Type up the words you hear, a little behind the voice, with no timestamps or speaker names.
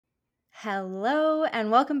Hello,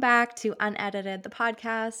 and welcome back to Unedited, the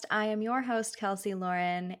podcast. I am your host, Kelsey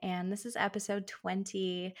Lauren, and this is episode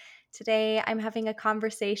 20. Today, I'm having a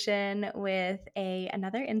conversation with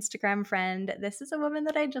another Instagram friend. This is a woman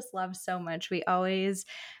that I just love so much. We always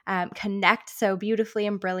connect so beautifully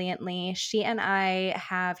and brilliantly. She and I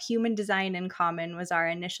have human design in common, was our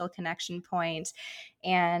initial connection point.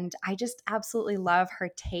 And I just absolutely love her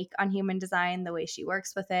take on human design, the way she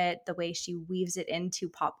works with it, the way she weaves it into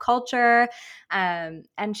pop culture. And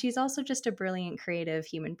she's also just a brilliant creative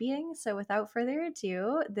human being. So without further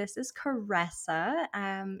ado, this is Caressa.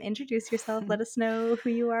 Introduce yourself. Let us know who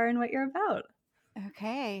you are and what you're about.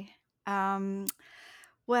 Okay. Um,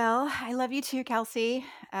 well, I love you too, Kelsey.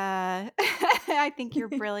 I think you're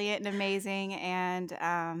brilliant and amazing. And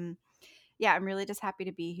yeah, I'm really just happy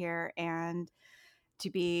to be here and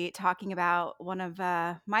to be talking about one of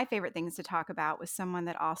my favorite things to talk about with someone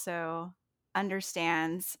that also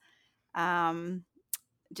understands um,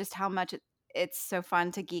 just how much it's so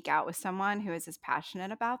fun to geek out with someone who is as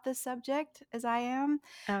passionate about this subject as I am.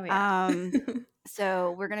 Oh, yeah. Um,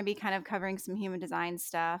 so we're going to be kind of covering some human design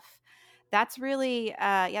stuff. That's really,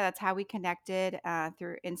 yeah, that's how we connected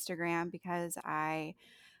through Instagram because I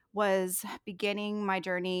was beginning my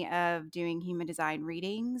journey of doing human design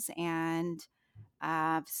readings, and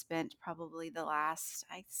I've spent probably the last,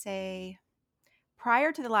 I'd say,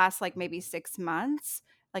 prior to the last like maybe 6 months,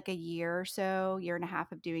 like a year or so, year and a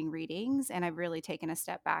half of doing readings, and I've really taken a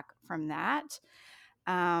step back from that.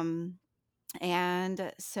 Um,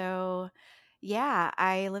 and so, yeah,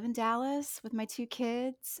 I live in Dallas with my two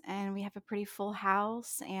kids, and we have a pretty full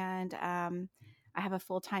house. And I have a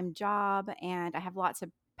full time job, and I have lots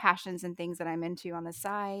of passions and things that I'm into on the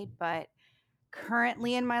side. But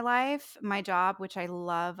currently in my life, my job, which I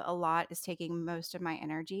love a lot, is taking most of my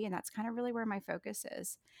energy. And that's kind of really where my focus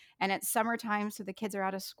is. And it's summertime, so the kids are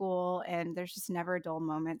out of school, and there's just never a dull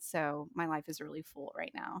moment. So my life is really full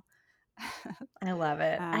right now. I love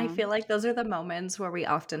it. I um, feel like those are the moments where we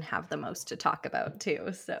often have the most to talk about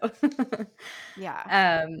too. So yeah.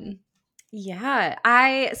 um yeah,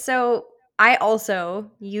 I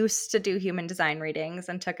also used to do human design readings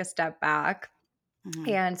and took a step back. Mhm.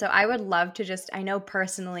 And so I would love to just, I know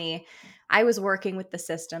personally, I was working with the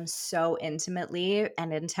system so intimately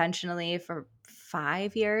and intentionally for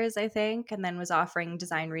 5 years, I think, and then was offering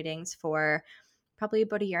design readings for probably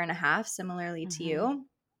about a year and a half, similarly to Mhm. you.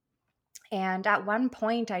 And at one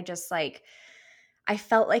point, I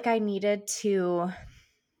felt like I needed to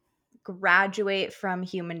graduate from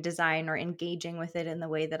human design or engaging with it in the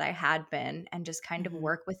way that I had been and just kind of Mhm.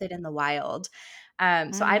 work with it in the wild.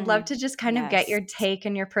 So I'd love Mm. to just kind of get Yes. your take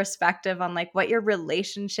and your perspective on like what your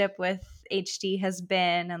relationship with HD has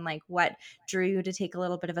been and like what drew you to take a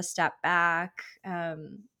little bit of a step back.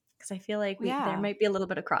 Because I feel like there Yeah. might be a little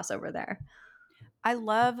bit of crossover there. I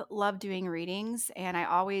love doing readings, and I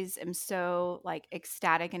always am so like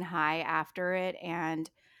ecstatic and high after it, and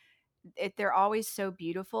they're always so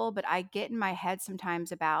beautiful, but I get in my head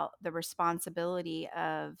sometimes about the responsibility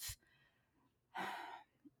of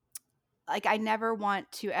like I never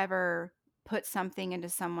want to ever put something into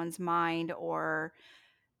someone's mind or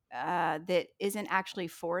that isn't actually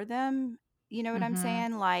for them. You know what I'm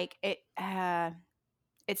Mm-hmm. saying? Like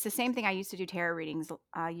it's the same thing. I used to do tarot readings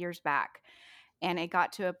years back, and it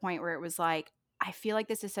got to a point where it was like, I feel like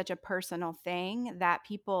this is such a personal thing that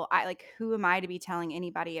people, I like, who am I to be telling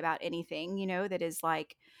anybody about anything, that is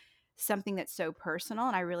like something that's so personal.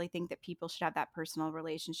 And I really think that people should have that personal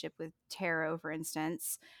relationship with tarot, for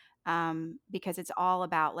instance, because it's all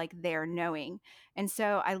about like their knowing. And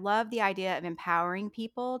so I love the idea of empowering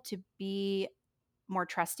people to be more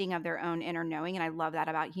trusting of their own inner knowing. And I love that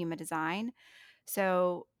about human design.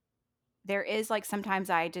 So there is like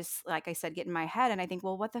sometimes I just, like I said, get in my head and I think,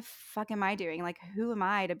 well, what the fuck am I doing? Like, who am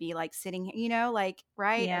I to be like sitting, like,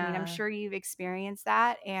 right? I mean, I'm Yeah. sure you've experienced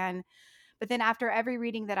that. But then after every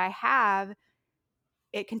reading that I have,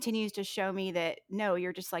 it continues to show me that no,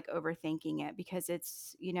 you're just like overthinking it because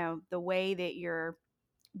it's, the way that you're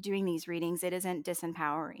doing these readings, it isn't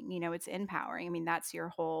disempowering, it's empowering. I mean, that's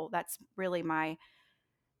really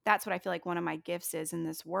that's what I feel like one of my gifts is in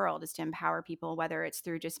this world is to empower people, whether it's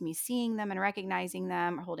through just me seeing them and recognizing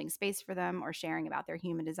them or holding space for them or sharing about their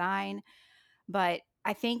human design. But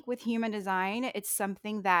I think with human design, it's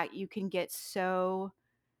something that you can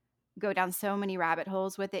go down so many rabbit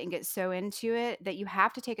holes with it and get so into it that you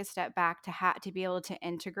have to take a step back to be able to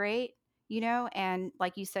integrate, and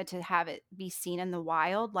like you said, to have it be seen in the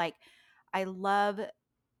wild. Like, I love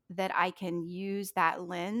that I can use that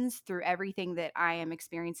lens through everything that I am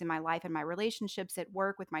experiencing in my life and my relationships at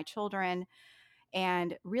work with my children.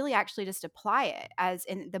 and really actually just apply it. As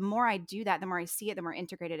and the more I do that, the more I see it, the more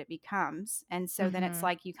integrated it becomes. And so then it's Mhm.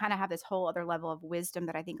 like you kind of have this whole other level of wisdom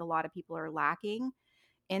that I think a lot of people are lacking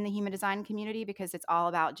in the human design community, because it's all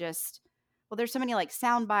about just, well, there's so many like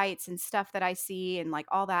sound bites and stuff that I see and like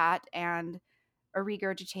all that, and a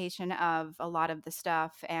regurgitation of a lot of the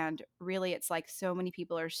stuff. And really, it's like so many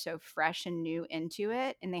people are so fresh and new into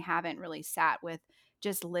it, and they haven't really sat with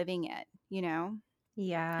just living it, you know?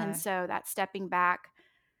 And Yeah. so that stepping back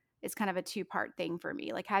is kind of a two-part thing for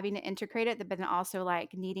me, like having to integrate it, but then also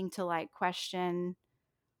like needing to like question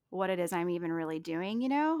what it is I'm even really doing, you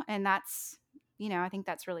know? And that's, I think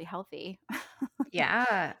that's really healthy.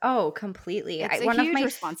 Yeah. Oh, completely. It's a One of huge my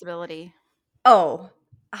responsibility. oh,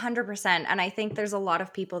 100%. And I think there's a lot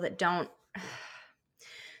of people that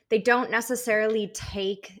they don't necessarily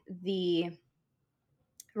take the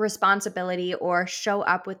responsibility or show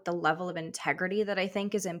up with the level of integrity that I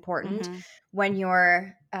think is important Mhm. when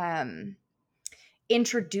you're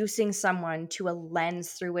introducing someone to a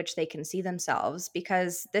lens through which they can see themselves,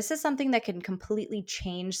 because this is something that can completely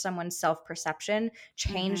change someone's self-perception,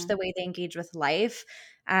 change Mhm. the way they engage with life.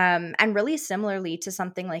 And really similarly to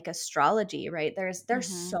something like astrology, right? There's Mhm.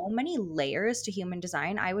 so many layers to human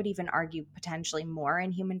design. I would even argue potentially more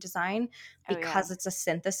in human design, Oh yeah. because it's a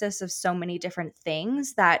synthesis of so many different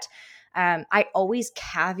things that I always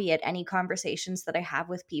caveat any conversations that I have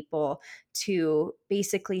with people to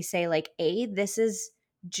basically say, like, this is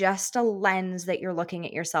just a lens that you're looking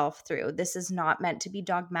at yourself through. This is not meant to be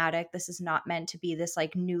dogmatic. This is not meant to be this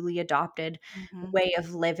like newly adopted Mhm. way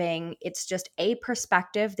of living. It's just a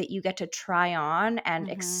perspective that you get to try on and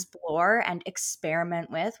Mhm. explore and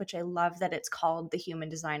experiment with, which I love that it's called the human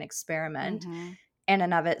design experiment Mhm. in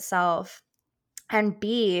and of itself. And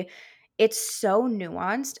B, it's so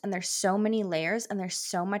nuanced and there's so many layers and there's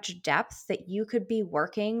so much depth that you could be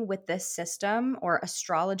working with this system or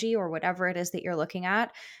astrology or whatever it is that you're looking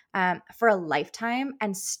at, for a lifetime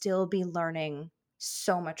and still be learning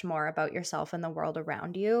so much more about yourself and the world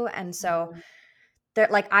around you. And so Mhm. there,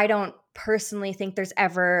 like, I don't personally think there's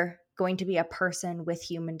ever going to be a person with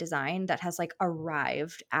human design that has like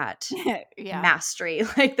arrived at Yeah. mastery.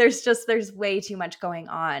 Like there's way too much going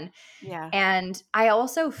on. Yeah. And I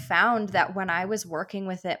also found that when I was working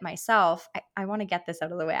with it myself, I want to get this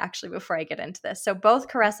out of the way actually before I get into this. So both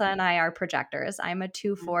Caressa and I are projectors. I'm a Mhm.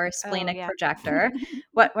 2/4 Oh splenic yeah. Projector.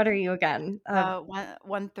 What are you again?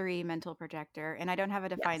 One three mental projector, and I don't have a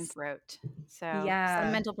defined Yes. throat, so some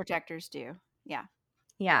Yeah. mental projectors do. Yeah.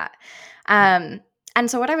 Yeah. Um, and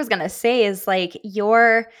so what I was gonna say is like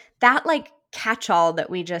your that like catch-all that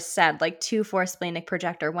we just said, like 2/4 splenic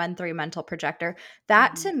projector, 1/3 mental projector,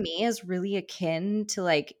 that Mhm. to me is really akin to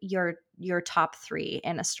like your top three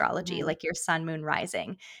in astrology, Mhm. like your sun, moon,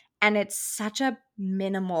 rising. And it's such a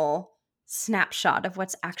minimal snapshot of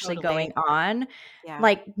what's actually going Totally. on. Yeah.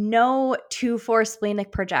 Like no 2/4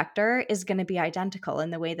 splenic projector is going to be identical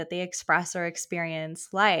in the way that they express or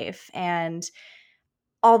experience life. And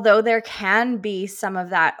although there can be some of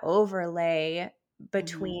that overlay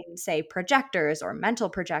Mhm. between, say, projectors or mental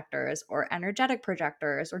projectors or energetic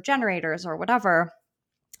projectors or generators or whatever,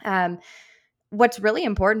 um, what's really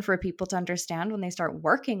important for people to understand when they start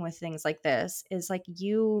working with things like this is like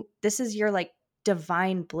this is your like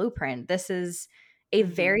divine blueprint. This is a Mhm.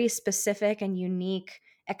 very specific and unique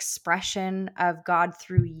expression of God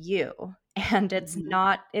through you. And Mhm.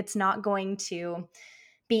 it's not going to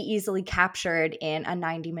be easily captured in a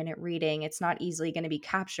 90-minute reading. It's not easily going to be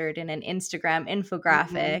captured in an Instagram Mhm.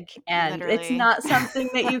 infographic. And it's Literally. not something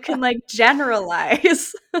that you can like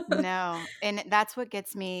generalize. No, and that's what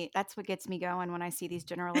gets me going when I see these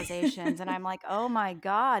generalizations, and I'm like, "Oh my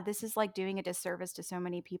god, this is like doing a disservice to so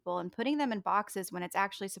many people and putting them in boxes when it's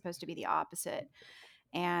actually supposed to be the opposite."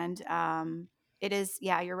 And it is,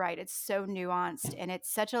 yeah, you're right. It's so nuanced, and it's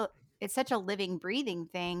such a living breathing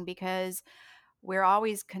thing, because we're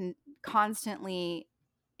always constantly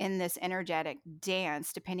in this energetic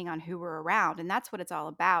dance depending on who we're around, and that's what it's all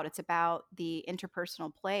about. It's about the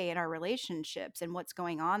interpersonal play in our relationships and what's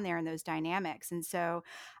going on there in those dynamics. And so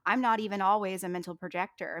I'm not even always a mental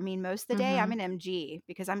projector. I mean, most of the day I'm Mhm. an MG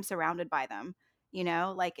because I'm surrounded by them,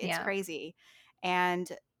 like it's Yeah. crazy.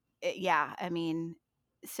 And yeah, I mean,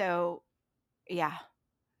 so yeah,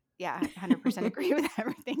 yeah, 100% agree with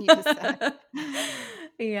everything you just said.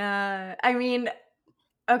 Yeah. I mean,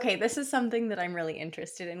 okay, this is something that I'm really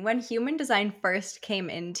interested in. When human design first came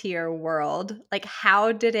into your world, like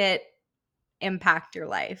how did it impact your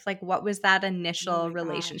life? Like what was that Oh initial my gosh.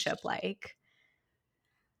 relationship like?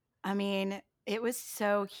 I mean, it was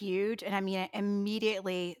so huge, and I mean,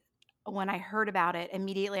 immediately when I heard about it,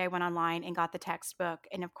 immediately I went online and got the textbook,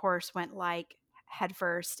 and of course went like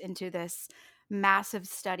headfirst into this massive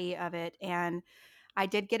study of it. And I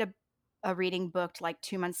did get a reading booked like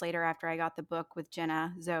 2 months later after I got the book with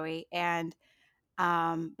Jenna Zoe. And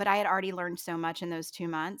but I had already learned so much in those 2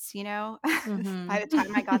 months, you know. By Mhm. the time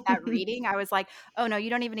I got that reading, I was like, oh no, you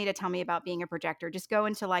don't even need to tell me about being a projector. Just go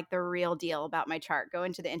into like the real deal about my chart. Go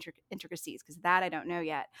into the intricacies, because that I don't know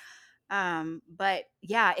yet. But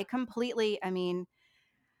yeah, it completely, I mean,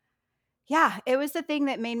 yeah, it was the thing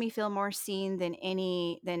that made me feel more seen than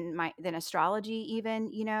than astrology even,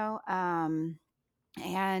 you know.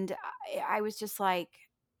 And I was just like,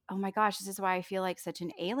 oh my gosh, this is why I feel like such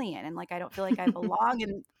an alien, and like I don't feel like I belong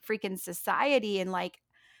in freaking society. And like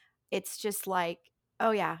it's just like,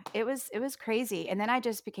 oh yeah, it was crazy. And then I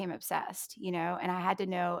just became obsessed, you know, and I had to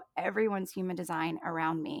know everyone's human design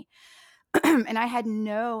around me. And I had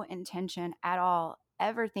no intention at all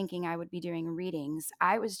ever thinking I would be doing readings.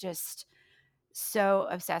 I was just so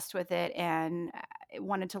obsessed with it, and I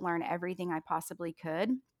wanted to learn everything I possibly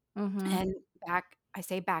could. Mhm. And I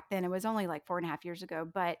say back then, it was only like 4.5 years ago,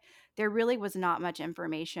 but there really was not much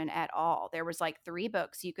information at all. There was like 3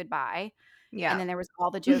 books you could buy, and Yeah. then there was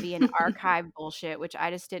all the Jovian archive bullshit, which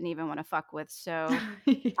I just didn't even want to fuck with. So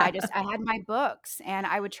Yeah. I had my books, and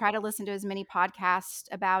I would try to listen to as many podcasts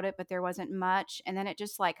about it, but there wasn't much. And then it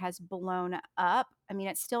just like has blown up. I mean,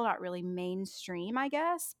 it's still not really mainstream, I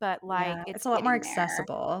guess, but like Yeah, it's it's a lot more getting there.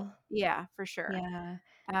 accessible. Yeah, for sure. Yeah.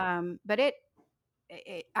 But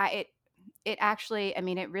it actually, I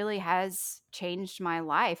mean, it really has changed my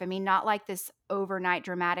life. I mean, not like this overnight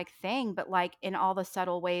dramatic thing, but like in all the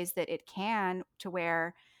subtle ways that it can, to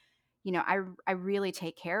where, you know, I really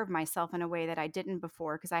take care of myself in a way that I didn't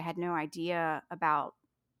before, because I had no idea about,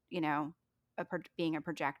 you know, being a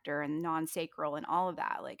projector and non-sacral and all of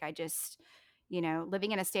that. Like I just, you know,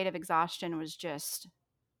 living in a state of exhaustion was just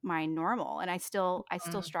my normal, and I still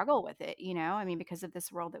Mm. struggle with it, you know. I mean, because of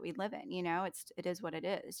this world that we live in, you know, it is what it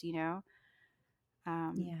is, you know.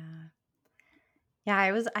 Um Yeah. Yeah,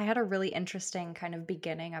 I had a really interesting kind of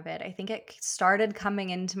beginning of it. I think it started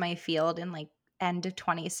coming into my field in like end of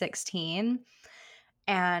 2016.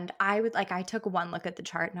 And I took one look at the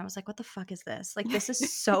chart and I was like, what the fuck is this? Like, this is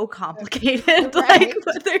so complicated. Like, right.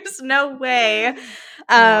 there's no way. Um,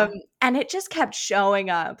 Yeah. and it just kept showing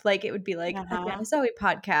up. Like, it would be like a Uh-huh. Jenna Zoe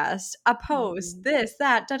podcast, a post, Mhm. this,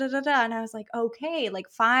 that, da da da da. And I was like, okay, like,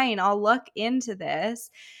 fine, I'll look into this.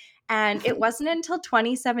 And it wasn't until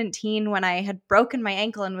 2017 when I had broken my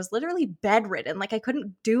ankle and was literally bedridden, like I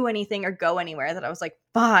couldn't do anything or go anywhere, that I was like,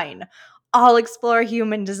 fine, I'll explore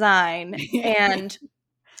human design. And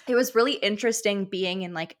it was really interesting being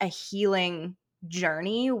in like a healing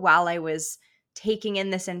journey while I was taking in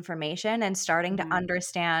this information and starting to Mhm.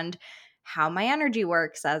 understand how my energy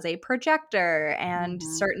works as a projector and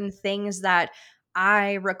Mhm. certain things that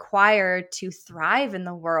I require to thrive in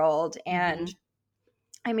the world. And Mhm.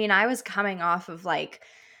 I mean, I was coming off of like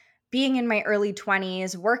being in my early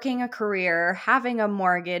 20s, working a career, having a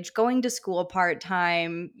mortgage, going to school part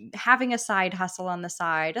time, having a side hustle on the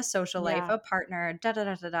side, a social life, Yeah. a partner, da da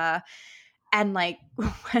da da da. And like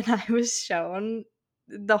when I was shown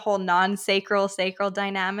the whole non-sacral sacral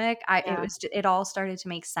dynamic, Yeah. it all started to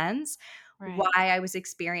make sense why Right. I was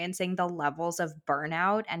experiencing the levels of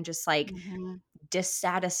burnout and just like Mhm.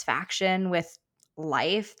 dissatisfaction with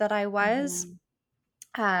life that I was.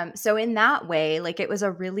 Mhm. So in that way, like it was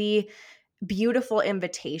a really beautiful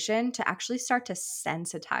invitation to actually start to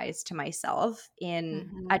sensitize to myself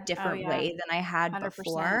in a Mhm. Oh different yeah. way than I had 100%.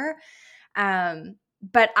 before.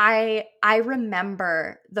 But I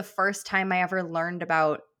remember the first time I ever learned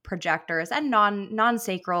about projectors and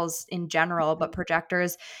non-sacrals in general, but Mhm.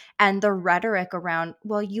 projectors and the rhetoric around,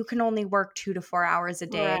 well, you can only work 2 to 4 hours a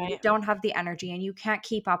day and you Right. don't have the energy and you can't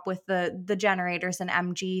keep up with the generators and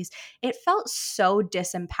MGs. It felt so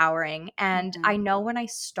disempowering. And I Mhm. know when I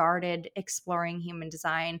started exploring human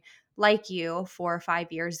design, like you 4 or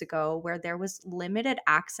 5 years ago, where there was limited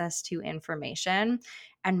access to information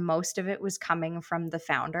and most of it was coming from the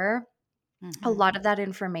founder, a Mhm. lot of that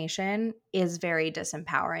information is very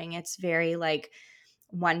disempowering. It's very like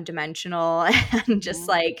one dimensional and just Mhm.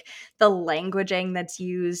 like the languaging that's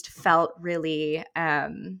used felt really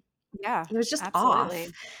Yeah, it was just off.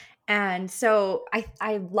 absolutely. And so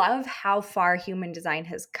I love how far human design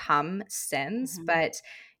has come since, Mhm. but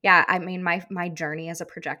yeah, I mean my journey as a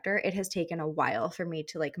projector, it has taken a while for me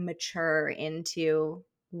to like mature into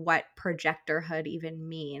what projectorhood even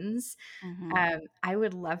means. Mhm. I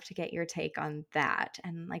would love to get your take on that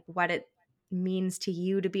and like what it means to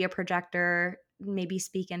you to be a projector, maybe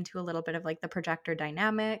speak into a little bit of like the projector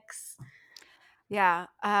dynamics. Yeah.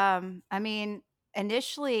 I mean,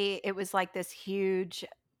 initially it was like this huge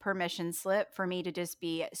permission slip for me to just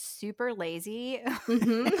be super lazy.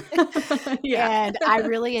 Mhm. Yeah. And I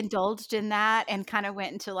really indulged in that and kind of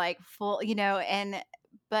went into like full,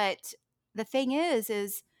 but the thing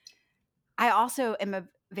is I also am a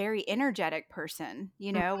very energetic person,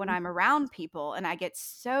 when Mhm. I'm around people and I get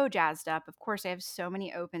so jazzed up. Of course, I have so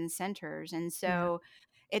many open centers. And Yeah. so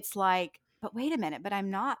it's like, but wait a minute, but I'm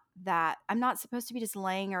not supposed to be just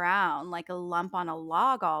laying around like a lump on a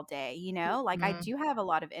log all day, Like I Mhm. do have a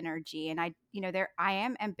lot of energy and there I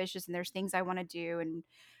am ambitious and there's things I want to do and,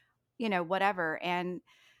 whatever. And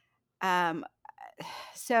um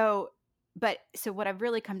so so what I've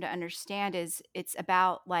really come to understand is it's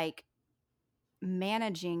about like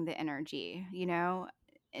managing the energy,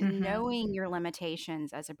 and Mhm. knowing your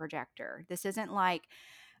limitations as a projector. This isn't like,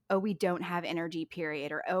 oh, we don't have energy,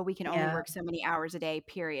 period, or oh, we can only Yeah. work so many hours a day,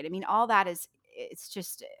 period. I mean, all that it's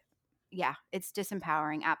just, yeah, it's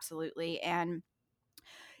disempowering, absolutely. And,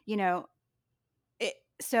 you know,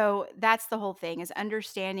 so that's the whole thing is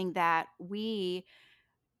understanding that we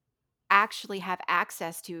actually have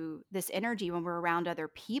access to this energy when we're around other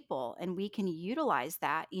people and we can utilize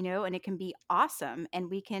that, and it can be awesome and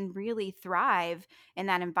we can really thrive in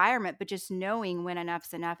that environment, but just knowing when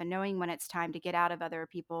enough's enough and knowing when it's time to get out of other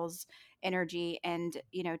people's energy and,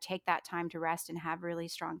 take that time to rest and have really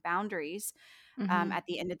strong boundaries Mhm. at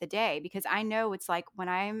the end of the day, because I know it's like when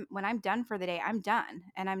I'm done for the day, I'm done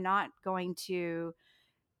and I'm not going to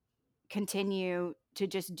continue to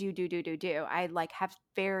just do. I like have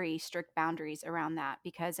very strict boundaries around that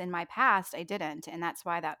because in my past I didn't, and that's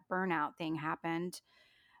why that burnout thing happened.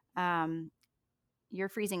 Um, you're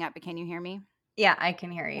freezing up, but can you hear me? Yeah, I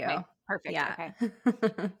can hear Okay, you. perfect. Yeah. Okay.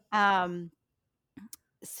 Um,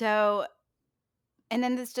 so and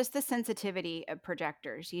then there's just the sensitivity of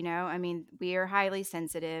projectors, I mean, we are highly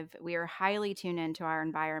sensitive. We are highly tuned into our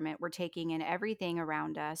environment. We're taking in everything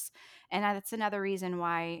around us. And that's another reason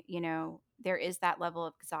why, there is that level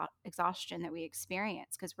of exhaustion that we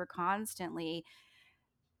experience because we're constantly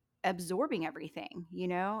absorbing everything,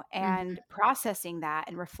 Mhm. and processing that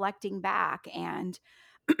and reflecting back. And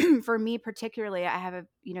for me particularly, I have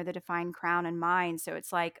the defined crown in mind. So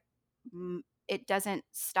it's like, it doesn't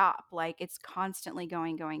stop. Like it's constantly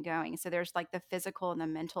going. So there's like the physical and the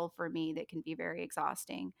mental for me that can be very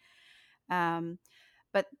exhausting. Um,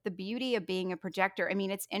 but the beauty of being a projector, I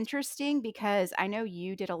mean, it's interesting because I know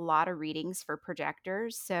you did a lot of readings for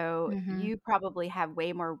projectors. So Mhm. you probably have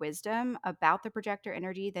way more wisdom about the projector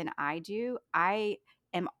energy than I do. I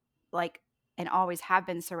am like, and always have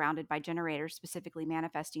been surrounded by generators, specifically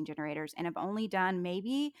manifesting generators, and have only done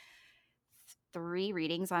maybe 3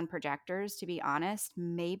 readings on projectors, to be honest.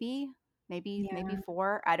 Maybe Yeah.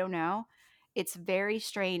 4. I don't know. It's very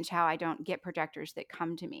strange how I don't get projectors that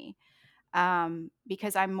come to me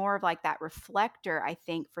because I'm more of like that reflector, I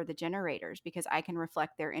think, for the generators because I can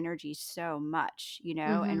reflect their energy so much, and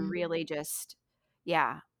Mhm. really just,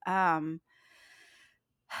 yeah.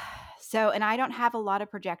 So, and I don't have a lot of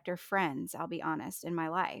projector friends, I'll be honest, in my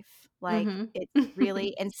life. Like, Mhm. it's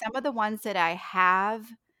really, and some of the ones that I have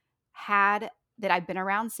had that I've been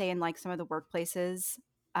around, say in like some of the workplaces,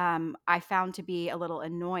 I found to be a little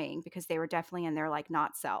annoying because they were definitely in their like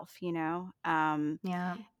not self,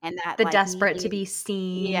 Yeah. and that The like desperate to needing. be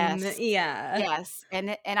seen. Yes. Yeah. Yes,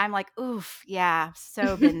 and I'm like, "Oof, yeah,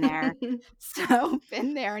 so been there, so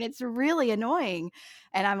been there," and it's really annoying,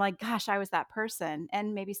 and I'm like, "Gosh, I was that person,"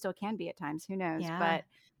 and maybe still can be at times, who knows, Yeah. but,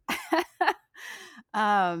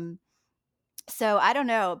 um so I don't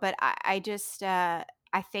know, but I just I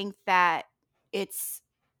think that it's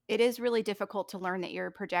it is really difficult to learn that you're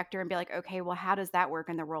a projector and be like, okay, well, how does that work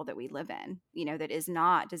in the world that we live in? That is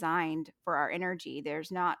not designed for our energy.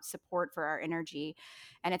 There's not support for our energy.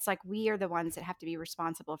 And it's like we are the ones that have to be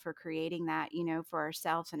responsible for creating that, for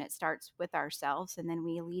ourselves. And it starts with ourselves. And then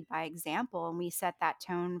we lead by example and we set that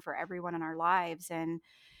tone for everyone in our lives. And,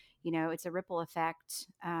 it's a ripple effect.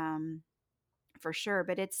 For sure,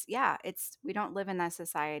 but we don't live in that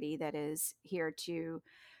society that is here to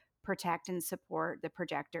protect and support the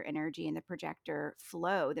projector energy and the projector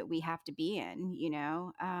flow that we have to be in,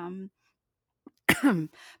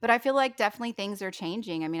 but I feel like definitely things are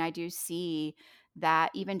changing. I mean, I do see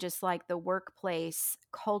that even just like the workplace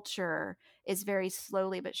culture is very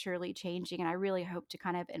slowly but surely changing, and I really hope to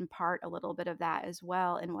kind of impart a little bit of that as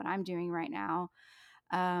well in what I'm doing right now.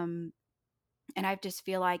 um and I just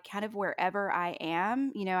feel like kind of wherever I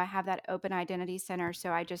am, I have that open identity center.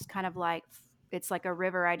 So I just kind of like, it's like a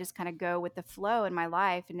river. I just kind of go with the flow in my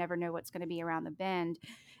life and never know what's going to be around the bend.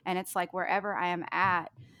 And it's like wherever I am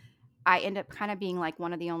at, I end up kind of being like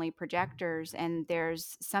one of the only projectors. And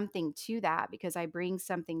there's something to that because I bring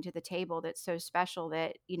something to the table that's so special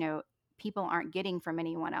that, people aren't getting from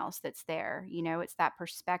anyone else that's there. It's that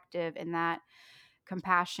perspective and that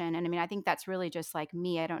compassion. And I mean, I think that's really just like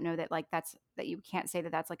me. I don't know that like that you can't say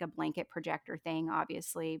that that's like a blanket projector thing,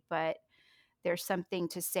 obviously, but there's something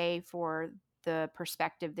to say for the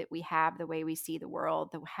perspective that we have, the way we see the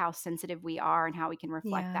world, how sensitive we are, and how we can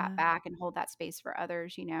reflect that Yeah. back and hold that space for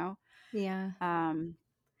others. Yeah. Um,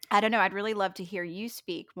 I don't know. I'd really love to hear you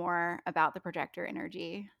speak more about the projector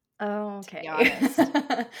energy, Oh, to be okay. honest.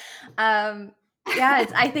 um yeah,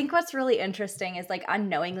 I think what's really interesting is like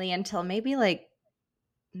unknowingly until maybe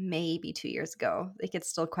 2 years ago, like it's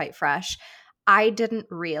still quite fresh. I didn't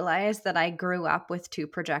realize that I grew up with two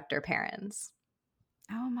projector parents.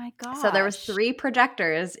 Oh my So there was gosh. 3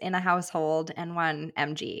 projectors in a household and 1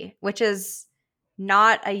 MG, which is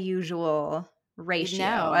not a usual ratio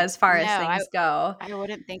No, as far no, as things go. I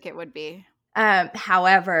wouldn't think it would be.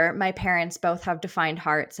 However, my parents both have defined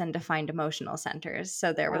hearts and defined emotional centers.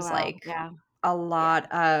 So there Oh was wow. like Yeah. a Yeah.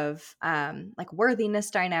 lot of like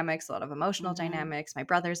worthiness dynamics, a lot of emotional Hmm. dynamics. My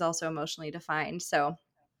brother's also emotionally defined. So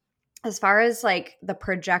as far as like the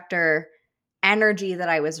projector energy that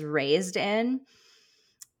I was raised in,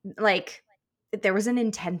 like there was an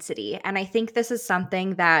intensity. And I think this is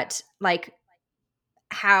something that like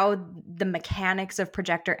how the mechanics of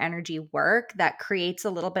projector energy work that creates a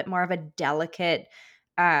little bit more of a delicate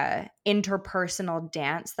interpersonal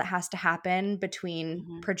dance that has to happen between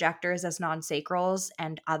Hmm. projectors as non-sacrals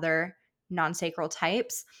and other non-sacral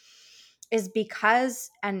types is because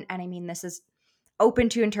and I mean this is open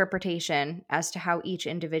to interpretation as to how each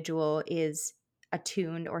individual is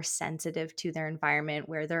attuned or sensitive to their environment,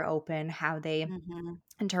 where they're open, how they Hmm.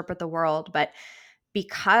 interpret the world. But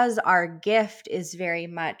because our gift is very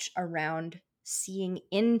much around seeing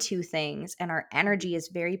into things and our energy is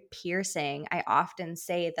very piercing, I often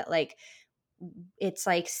say that like it's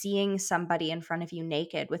like seeing somebody in front of you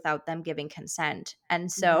naked without them giving consent. And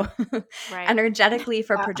Hmm. so Right. energetically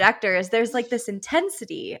for Uh, projectors, there's like this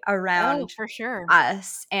intensity oh, around for sure.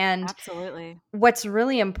 us. And Absolutely. what's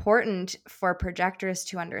really important for projectors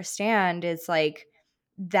to understand is like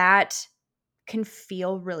that can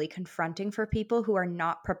feel really confronting for people who are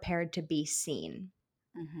not prepared to be seen.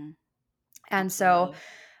 Hmm. And so Absolutely.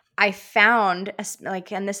 I found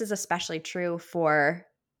like and this is especially true for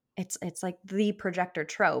it's like the projector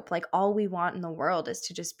trope. Like all we want in the world is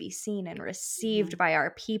to just be seen and received Hmm. by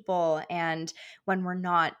our people, and when we're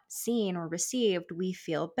not seen or received, we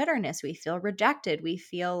feel bitterness, we feel rejected, we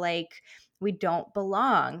feel like we don't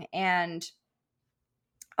belong. And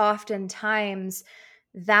oftentimes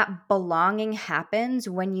that belonging happens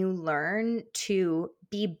when you learn to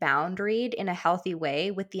be boundaried in a healthy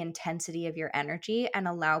way with the intensity of your energy and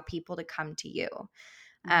allow people to come to you.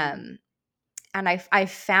 Hmm. Um, and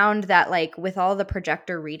I've found that like with all the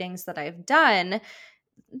projector readings that I've done,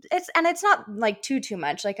 it's not like too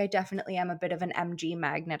much. Like I definitely am a bit of an MG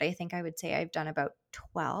magnet. I think I would say I've done about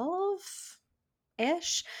 12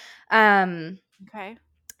 ish. Um, Okay.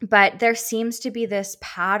 but there seems to be this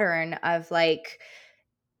pattern of like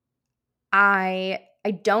I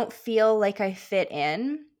don't feel like I fit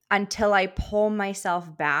in until I pull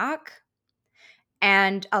myself back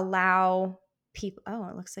and allow people. Oh,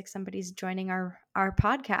 it looks like somebody's joining our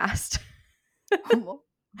podcast. Well,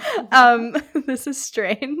 This is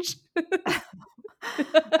strange.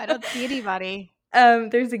 I don't see anybody.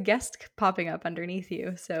 There's a guest popping up underneath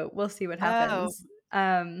you, so we'll see what Oh, happens.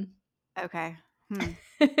 Um okay. Hmm.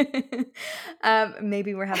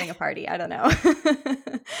 Maybe we're having a party. I don't know.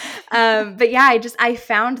 But yeah, I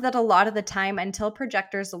found that a lot of the time, until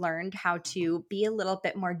projectors learned how to be a little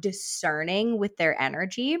bit more discerning with their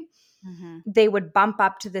energy, Hmm. they would bump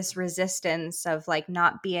up to this resistance of like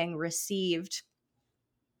not being received.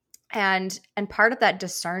 And part of that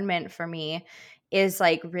discernment for me is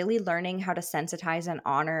like really learning how to sensitize and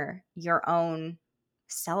honor your own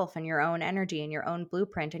self and your own energy and your own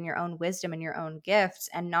blueprint and your own wisdom and your own gifts,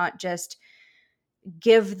 and not just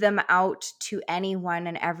give them out to anyone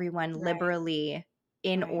and everyone Right. liberally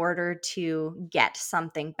in Right. order to get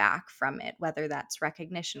something back from it, whether that's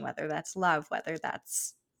recognition, whether that's love, whether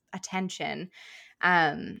that's attention.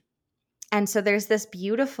 um and so there's this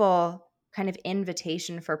beautiful kind of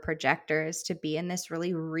invitation for projectors to be in this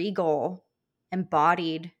really regal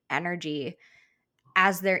embodied energy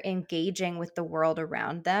as they're engaging with the world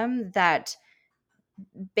around them, that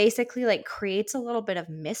basically like creates a little bit of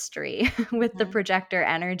mystery with the Hmm. projector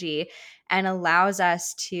energy and allows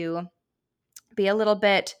us to be a little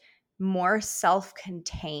bit more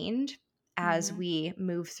self-contained as Hmm. we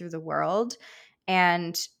move through the world.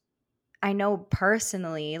 And I know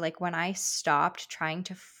personally, like when I stopped trying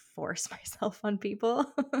to force myself on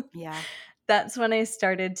people, Yeah. that's when I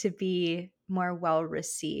started to be more well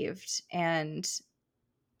received. And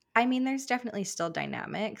I mean, there's definitely still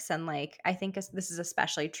dynamics. And like, I think this is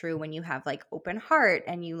especially true when you have like open heart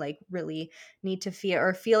and you like really need to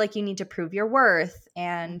feel like you need to prove your worth.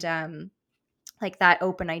 And, Mhm. like that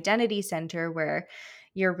open identity center where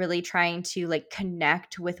you're really trying to like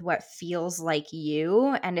connect with what feels like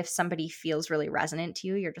you, and if somebody feels really resonant to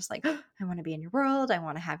you, you're just like, "Oh, I want to be in your world, I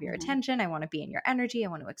want to have your Mhm. attention, I want to be in your energy, I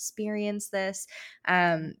want to experience this."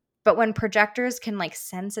 Yeah. But when projectors can like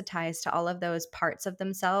sensitize to all of those parts of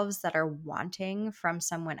themselves that are wanting from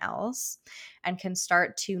someone else and can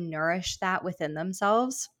start to nourish that within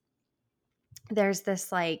themselves, there's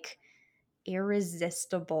this like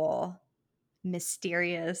irresistible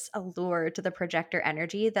mysterious allure to the projector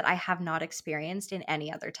energy that I have not experienced in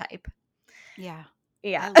any other type. Yeah.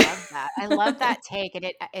 Yeah. I love that. I love that take, and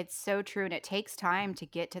it's so true, and it takes time to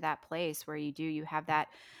get to that place where you have that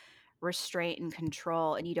restraint and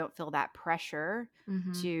control, and you don't feel that pressure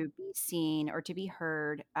Mhm. to be seen or to be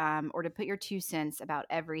heard, or to put your 2 cents about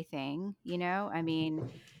everything, you know? I mean,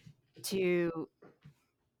 to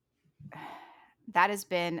that has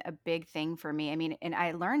been a big thing for me. I mean, and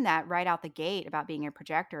I learned that right out the gate about being a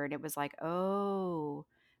projector, and it was like, "Oh,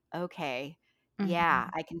 okay. Yeah,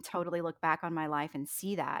 Mhm. I can totally look back on my life and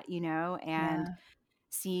see that," you know, and Yeah.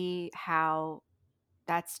 see how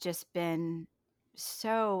that's just been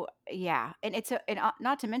so yeah, and it's a and,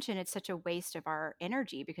 not to mention it's such a waste of our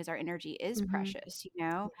energy because our energy is Mhm. precious, you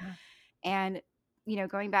know? Yeah. And,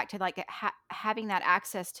 going back to like having that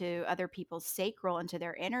access to other people's sacral and to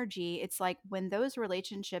their energy, it's like when those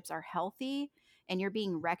relationships are healthy and you're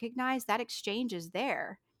being recognized, that exchange is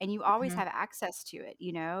there and you always Mhm. have access to it,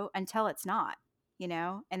 until it's not,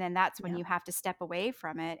 and then that's when Yeah. you have to step away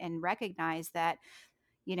from it and recognize that,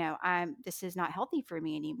 this is not healthy for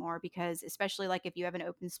me anymore because especially like if you have an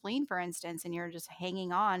open spleen, for instance, and you're just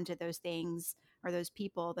hanging on to those things or those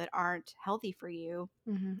people that aren't healthy for you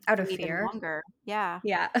Mhm. Out for of even fear. longer. Yeah,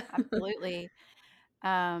 Yeah. absolutely.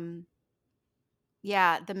 Um,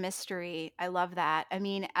 yeah, the mystery. I love that. I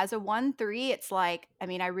mean, as a 1-3, it's like, I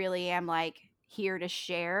mean, I really am like here to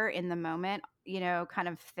share in the moment, kind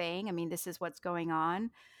of thing. I mean, this is what's going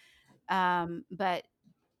on. But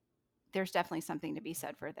there's definitely something to be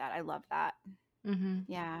said for that. I love that. Mhm.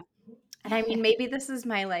 Yeah. And I mean, maybe this is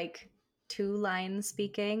my like two-line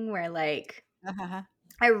speaking where like Uh-huh.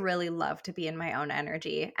 I really love to be in my own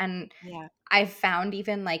energy, and Yeah. I've found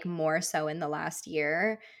even like more so in the last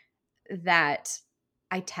year that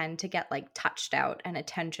I tend to get like touched out and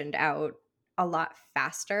attentioned out a lot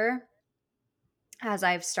faster as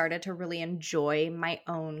I've started to really enjoy my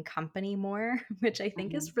own company more, which I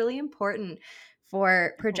think Mhm. is really important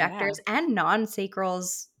for Oh, yeah. projectors and non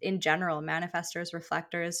sacrals in general, manifestors,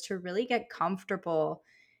 reflectors, to really get comfortable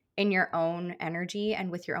in your own energy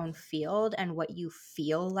and with your own field and what you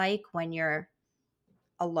feel like when you're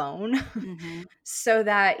alone. Mhm. So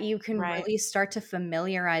that you can Right. really start to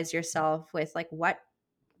familiarize yourself with like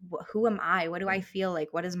who am I? What do I feel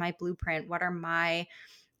like? What is my blueprint? What are my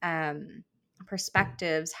um,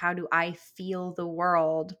 perspectives? How do I feel the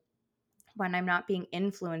world when I'm not being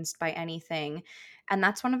influenced by anything? And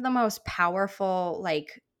that's one of the most powerful,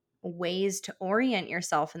 like, ways to orient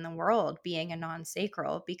yourself in the world, being a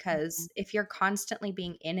non-sacral, because Mhm. if you're constantly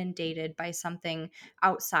being inundated by something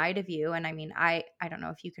outside of you, and I mean, I don't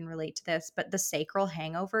know if you can relate to this, but the sacral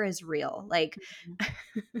hangover is real. Like Mhm.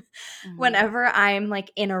 Mhm. whenever I'm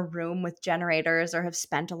like in a room with generators or have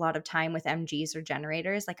spent a lot of time with MGs or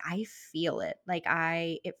generators, like I feel it. Like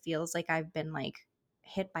it feels like I've been like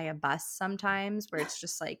hit by a bus sometimes where it's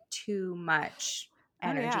just like too much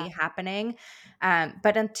Oh, energy yeah. happening.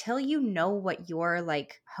 But until you know what your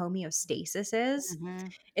like homeostasis is,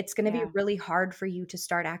 Mhm. it's going to be Yeah. really hard for you to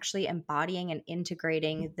start actually embodying and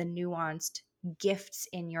integrating the nuanced gifts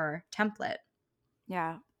in your template.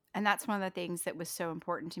 Yeah. And that's one of the things that was so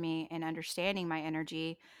important to me in understanding my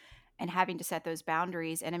energy and having to set those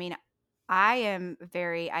boundaries. And I mean, I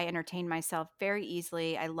entertain myself very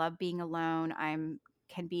easily. I love being alone.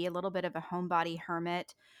 Can be a little bit of a homebody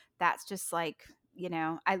hermit. That's just like,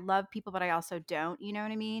 I love people, but I also don't, you know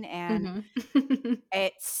what I mean? And Mhm.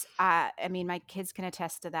 I mean, my kids can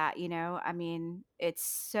attest to that, I mean,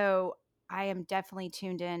 I am definitely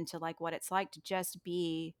tuned in to like what it's like to just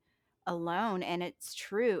be alone, and it's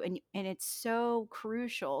true, and it's so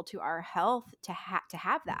crucial to our health to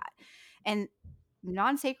have that. And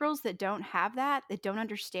non-sacrals that don't have that, that don't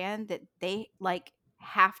understand that they like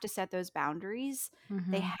have to set those boundaries,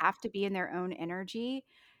 they Mhm. have to be in their own energy,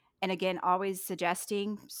 And again, always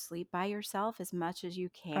suggesting sleep by yourself as much as you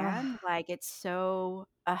Oh, can. Like it's so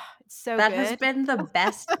that has good. been the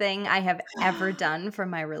best thing I have ever done for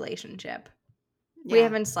my relationship. We Yeah.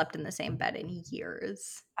 haven't slept in the same bed in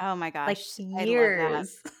years. Oh my Like, gosh, I love that.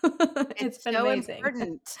 years. It's It's been so amazing.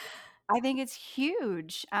 important. I think it's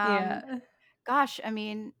huge. Yeah. Gosh, I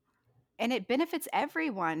mean, and it benefits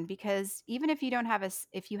everyone because even if you don't have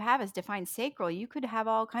if you have a defined sacral, you could have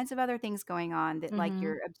all kinds of other things going on that like Mhm.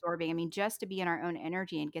 you're absorbing. I mean, just to be in our own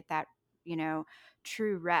energy and get that, you know,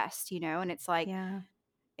 true rest, and it's like Yeah.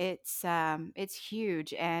 it's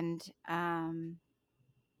huge and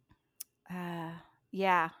uh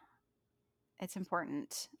yeah, it's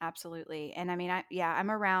important, absolutely. And I mean,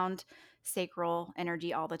 I'm around sacral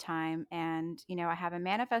energy all the time. And, I have a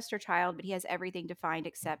manifestor child, but he has everything defined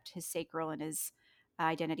except his sacral and his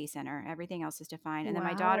identity center. Everything else is defined. And then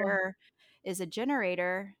my Wow. daughter is a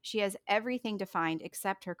generator. She has everything defined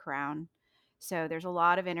except her crown. So there's a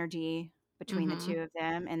lot of energy between the two Mhm. of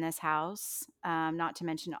them in this house, not to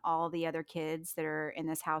mention all the other kids that are in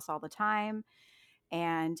this house all the time.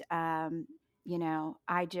 And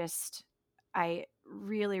I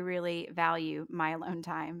really really value my alone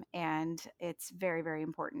time, and it's very very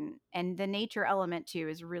important. And the nature element too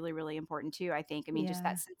is really really important too, I think. I mean, just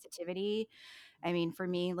that Yeah. sensitivity. I mean, for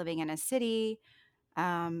me, living in a city,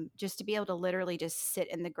 just to be able to literally just sit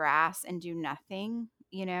in the grass and do nothing,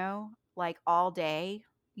 like all day,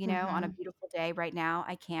 on a Mhm. beautiful day. Right now,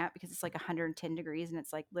 I can't because it's like 110 degrees and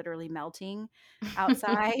it's like literally melting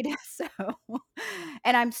outside. So,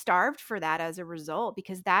 and I'm starved for that as a result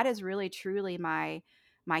because that is really truly my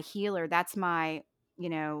healer. That's my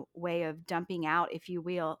way of dumping out, if you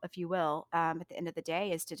will, at the end of the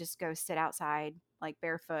day, is to just go sit outside like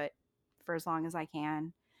barefoot for as long as I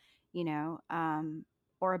can, you know, um,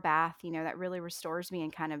 or a bath, that really restores me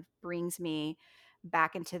and kind of brings me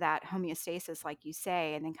back into that homeostasis, like you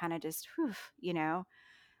say, and then kind of just, whew,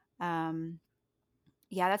 um,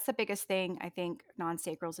 yeah, that's the biggest thing. I think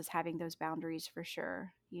non-sacrals is having those boundaries for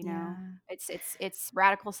sure. Yeah. It's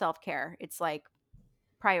radical self-care. It's like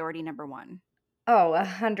priority number one. Oh,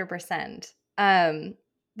 100%. Um,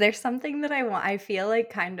 there's something that I feel, like,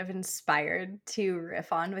 kind of inspired to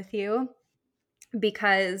riff on with you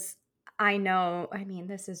because I mean,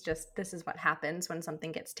 this is what happens when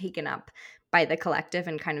something gets taken up by the collective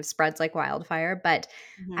and kind of spreads like wildfire, but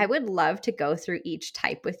I Hmm. would love to go through each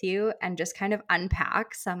type with you and just kind of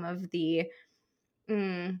unpack some of the,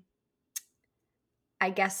 mm, I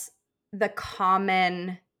guess, the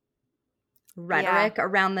common Yeah, rhetoric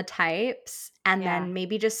around the types, and yeah. then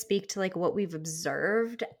maybe just speak to, like, what we've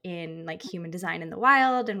observed in, like, human design in the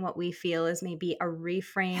wild and what we feel is maybe a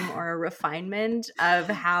reframe or a refinement of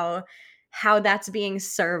how that's being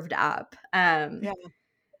served up. Yeah.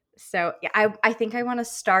 So yeah, I think I wanna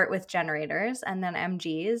start with generators and then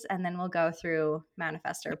MGs, and then we'll go through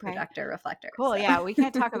manifestor, Okay. projector, reflector, Cool. so Yeah, we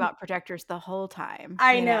can't talk about projectors the whole time,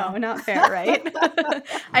 I you know? know, not fair, right?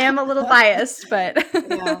 I am a little biased, but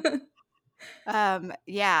Yeah.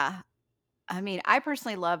 Yeah. I mean, I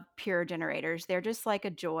personally love pure generators. They're just like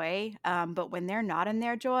a joy. But when they're not in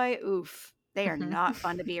their joy, oof, they are Mhm. not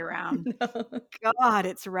fun to be around. No. God,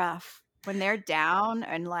 it's rough. When they're down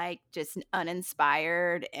and like just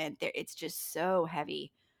uninspired and it's just so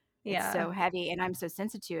heavy. It's Yeah. so heavy and I'm so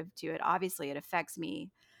sensitive to it. Obviously, it affects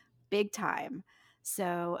me big time.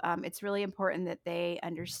 So it's really important that they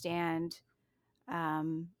understand,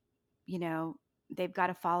 um, you know, they've got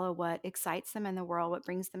to follow what excites them in the world, what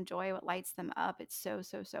brings them joy, what lights them up. It's so,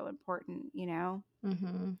 so, so important.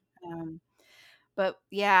 Mhm. Um, but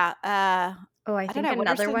yeah, Oh, I I don't think know. What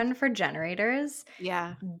are another some, one for generators,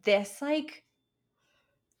 yeah. this, like,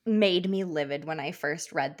 made me livid when I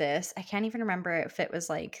first read this. I can't even remember if it was,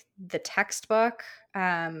 like, the textbook,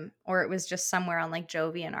 or it was just somewhere on, like,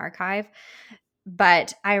 Jovian Archive,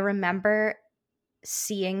 but I remember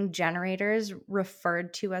seeing generators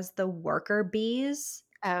referred to as the worker bees,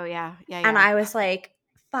 Oh, yeah. Yeah. and Yeah. I was like,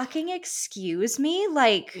 "Fucking excuse me?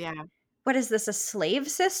 Like, Yeah. what is this, a slave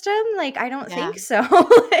system? Like, I don't Yeah. think so."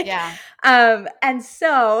 Like, Yeah. and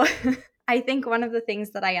so I think one of the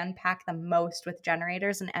things that I unpack the most with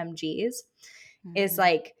generators and MGs is Hmm.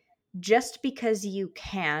 like, just because you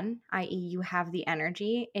can, i.e., you have the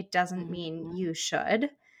energy, it doesn't mean Hmm. you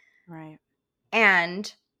should. Right.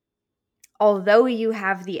 And although you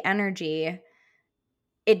have the energy,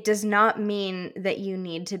 it does not mean that you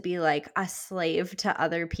need to be like a slave to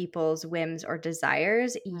other people's whims or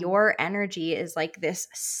desires. Your energy is like this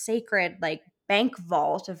sacred, like, bank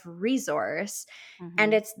vault of resource.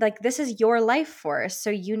 And Mm-hmm. it's like, this is your life force. So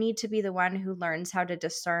you need to be the one who learns how to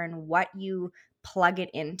discern what you plug it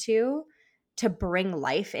into to bring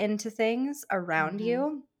life into things around Mhm.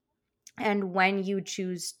 you. And when you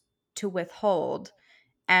choose to withhold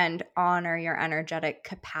and honor your energetic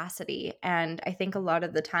capacity. And I think a lot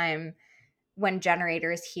of the time when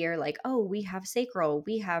generators hear, like, oh, we have sacral,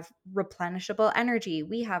 we have replenishable energy,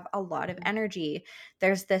 we have a lot of Mhm. energy,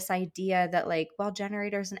 there's this idea that, like, well,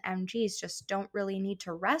 generators and MGs just don't really need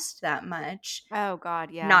to rest that much. Oh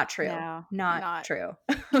god, yeah. Not true. No, Not not true.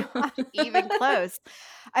 not even close.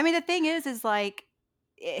 I mean, the thing is like,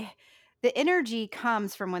 eh, the energy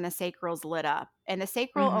comes from when the sacral's lit up, and the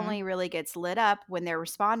sacral Mhm. only really gets lit up when they're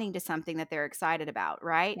responding to something that they're excited about,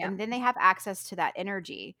 right? Yeah. And then they have access to that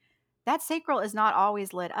energy. That sacral is not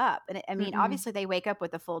always lit up. And I mean, Mm-mm. obviously they wake up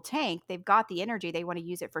with a full tank. They've got the energy. They want to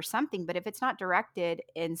use it for something, but if it's not directed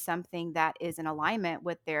in something that is in alignment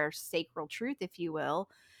with their sacral truth, if you will,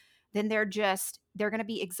 then they're going to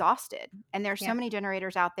be exhausted. And there's so Yeah. many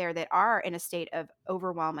generators out there that are in a state of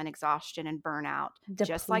overwhelm and exhaustion and burnout,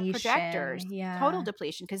 just like Depletion. projectors, total Yeah.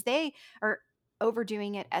 depletion, because they are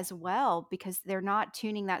overdoing it as well, because they're not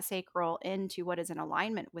tuning that sacral into what is in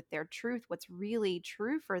alignment with their truth, what's really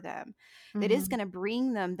true for them, that is Mhm. going to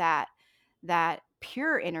bring them that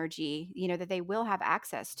pure energy, that they will have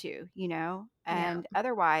access to, Yeah. and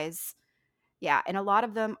otherwise, yeah, and a lot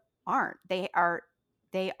of them aren't. They are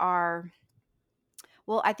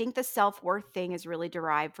well, I think the self-worth thing is really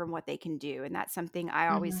derived from what they can do, and that's something I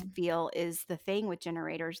always Mhm. feel is the thing with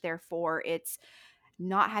generators. Therefore, it's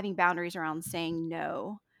not having boundaries around saying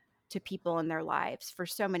no to people in their lives for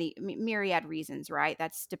so many myriad reasons, right?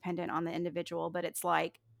 That's dependent on the individual, but it's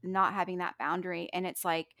like not having that boundary, and it's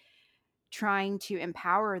like trying to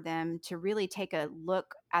empower them to really take a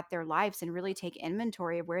look at their lives and really take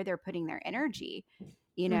inventory of where they're putting their energy,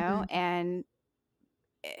 Mhm. and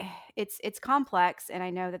it's complex, and I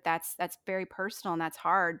know that that's very personal and that's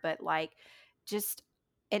hard, but like, just,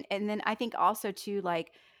 and then I think also too,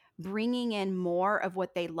 like, bringing in more of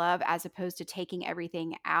what they love as opposed to taking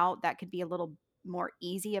everything out, that could be a little more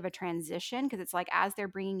easy of a transition, because it's like as they're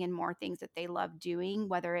bringing in more things that they love doing,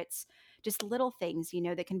 whether it's just little things,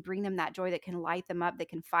 that can bring them that joy, that can light them up, that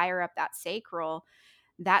can fire up that sacral,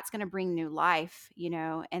 that's going to bring new life,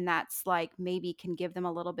 and that's like maybe can give them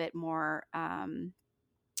a little bit more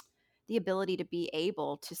the ability to be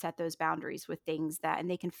able to set those boundaries with things that, and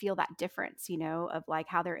they can feel that difference, of like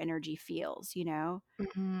how their energy feels.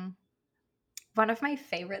 Mhm. One of my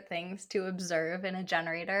favorite things to observe in a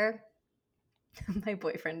generator, my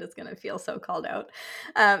boyfriend is gonna feel so called out.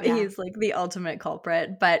 Yeah. He's like the ultimate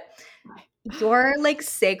culprit, but your, like,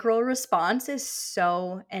 sacral response is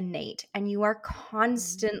so innate, and you are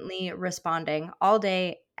Mhm. constantly responding all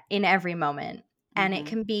day in every moment. And it Mhm.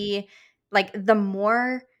 can be like the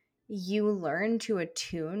more you learn to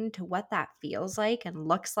attune to what that feels like and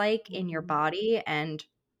looks like in your Mhm. body, and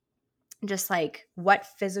just like what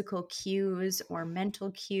physical cues or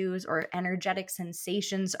mental cues or energetic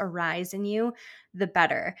sensations arise in you, the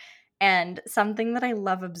better. And something that I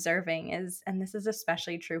love observing is, and this is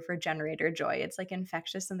especially true for generator joy, it's like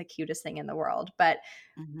infectious and the cutest thing in the world. But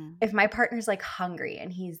Mhm. if my partner's like hungry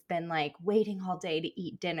and he's been like waiting all day to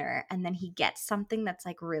eat dinner and then he gets something that's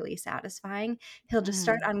like really satisfying, he'll just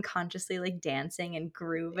start Mhm. unconsciously like dancing and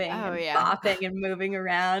grooving Oh, and yeah. bopping and moving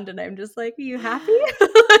around. And I'm just like, are you happy?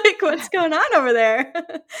 Like, what's going on over there?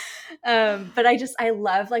 But I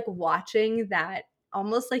love like watching that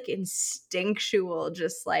almost like instinctual,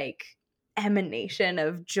 just like emanation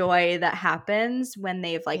of joy that happens when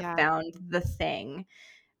they've like Yeah. found the thing,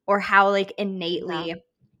 or how like Yeah. innately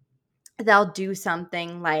they'll do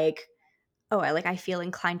something like, "Oh, I feel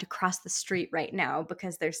inclined to cross the street right now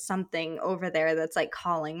because there's something over there that's, like,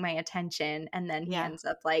 calling my attention," and then he Yeah. ends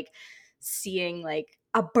up, like, seeing, like,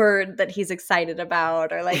 a bird that he's excited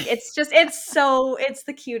about, or, like, it's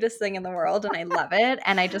the cutest thing in the world, and I love it,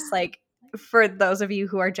 and I just, like, for those of you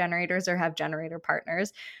who are generators or have generator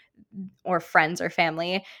partners or friends or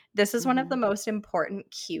family, this is one of the Mhm. most important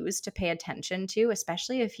cues to pay attention to,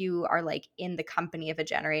 especially if you are, like, in the company of a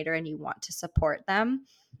generator and you want to support them.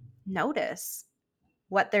 Notice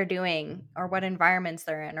what they're doing or what environments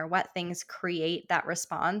they're in or what things create that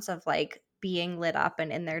response of like being lit up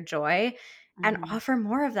and in their joy, and Mhm. offer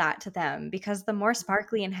more of that to them, because the more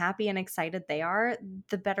sparkly and happy and excited they are,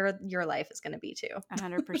 the better your life is going to be too.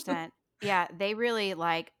 100%. Yeah, they really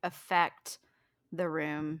like affect the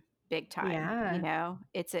room big time. Yeah.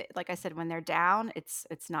 Like I said, when they're down, it's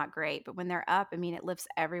not great, but when they're up, I mean, it lifts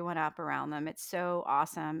everyone up around them. It's so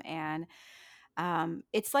awesome, and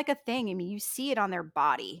it's like a thing. I mean, you see it on their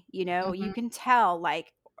body. You Mhm. can tell,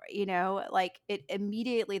 like it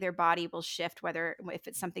immediately their body will shift, whether if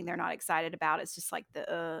it's something they're not excited about. It's just like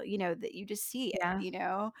that you just see it. Yeah.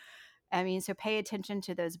 I mean, so pay attention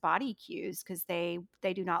to those body cues because they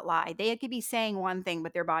do not lie. They could be saying one thing,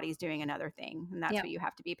 but their body's doing another thing, and that's Yep. what you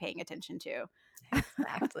have to be paying attention to.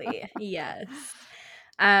 Exactly. Yes.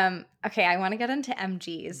 Okay, I want to get into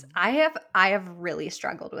MGs. I have really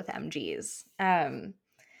struggled with MGs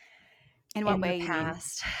In what in the way you mean?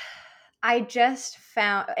 past. I just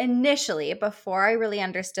found initially, before I really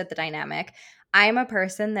understood the dynamic, I'm a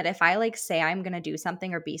person that if I like say I'm gonna do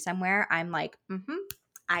something or be somewhere, I'm like,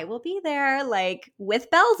 I will be there, like with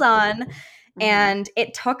bells on. Hmm. And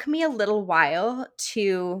it took me a little while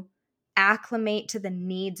to acclimate to the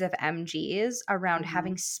needs of MGs around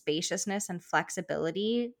having Hmm. spaciousness and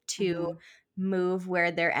flexibility to Hmm. move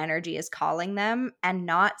where their energy is calling them and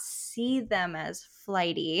not see them as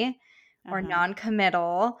flighty or Uh-huh.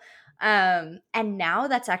 non-committal. And now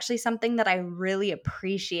that's actually something that I really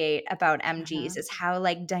appreciate about Uh-huh. MGs is how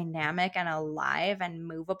like dynamic and alive and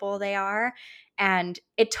movable they are. And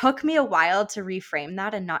it took me a while to reframe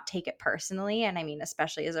that and not take it personally. And I mean,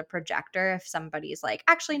 especially as a projector, if somebody's like,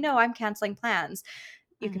 actually, no, I'm canceling plans,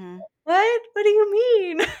 you can, Hmm. what do you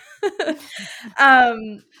mean?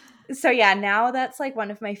 um, so yeah, now that's like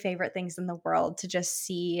one of my favorite things in the world to just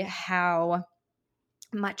see how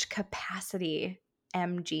much capacity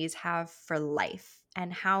MGs have for life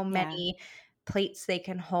and how Yeah. many plates they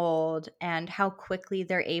can hold and how quickly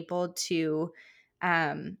they're able to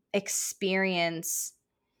experience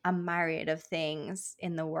a myriad of things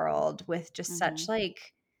in the world with just such Hmm.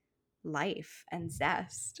 like life and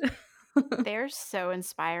zest. They're so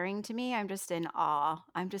inspiring to me. I'm just in awe.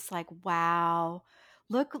 I'm just like, wow.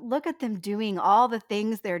 Look at them doing all the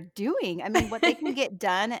things they're doing. I mean, what they can get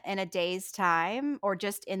done in a day's time or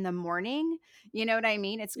just in the morning. You know what I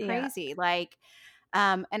mean? It's Yeah. crazy. Like,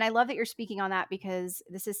 and I love that you're speaking on that because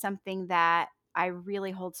this is something that I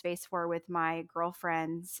really hold space for with my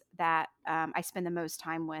girlfriends that I spend the most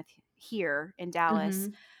time with here in Dallas.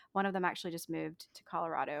 Mhm. One of them actually just moved to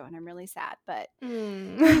Colorado, and I'm really sad. But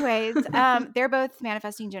Mm. anyways, they're both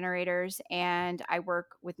manifesting generators, and I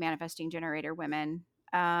work with manifesting generator women.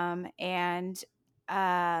 And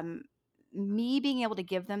um, me being able to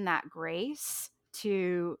give them that grace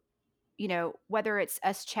to, whether it's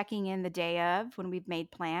us checking in the day of when we've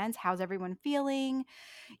made plans, how's everyone feeling,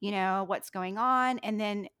 what's going on. And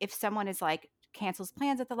then if someone is like, cancels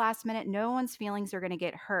plans at the last minute, no one's feelings are going to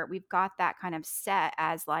get hurt. We've got that kind of set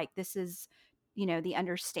as like, this is, the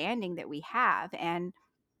understanding that we have. And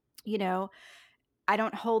you know, I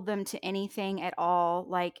don't hold them to anything at all.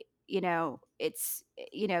 Like, it's,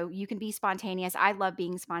 you can be spontaneous. I love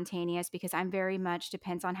being spontaneous because I'm very much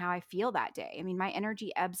depends on how I feel that day. I mean, my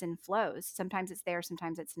energy ebbs and flows. Sometimes it's there,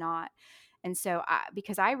 sometimes it's not. And so,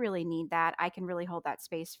 because I really need that, I can really hold that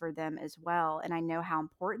space for them as well. And I know how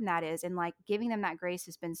important that is. And like giving them that grace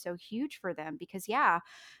has been so huge for them because, yeah,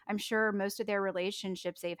 I'm sure most of their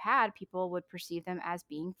relationships they've had, people would perceive them as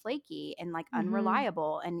being flaky and like Mhm.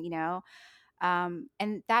 unreliable.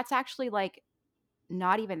 And that's actually like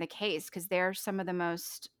not even the case because they're some of the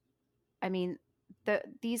most, I mean,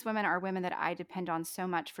 these women are women that I depend on so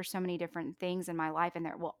much for so many different things in my life, and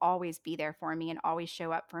that will always be there for me and always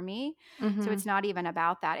show up for me. So Mhm. it's not even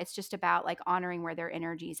about that. It's just about like honoring where their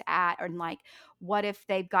energy's at, and like, what if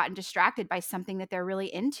they've gotten distracted by something that they're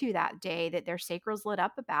really into that day that their sacral's lit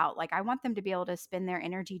up about? Like, I want them to be able to spend their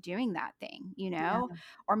energy doing that thing, Yeah.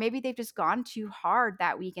 or maybe they've just gone too hard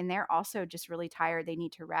that week and they're also just really tired. They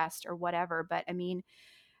need to rest or whatever. But I mean,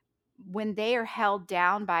 when they are held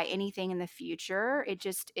down by anything in the future,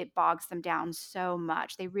 it bogs them down so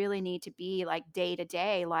much. They really need to be like day to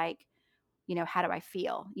day, like, how do I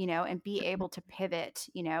feel, and be able to pivot,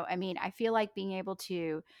 I mean, I feel like being able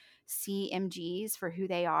to see MGs for who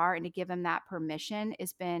they are and to give them that permission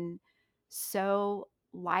has been so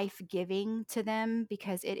life giving to them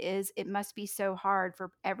because it must be so hard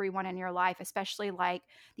for everyone in your life, especially like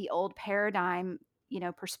the old paradigm,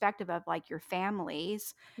 perspective of like your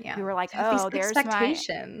families Yeah. who are like, To have these oh, there's my.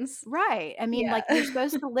 expectations. Right. I mean, like you're Yeah.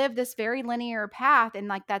 supposed to live this very linear path and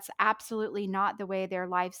like that's absolutely not the way their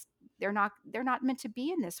lives they're not meant to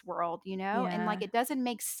be in this world, And like Yeah. it doesn't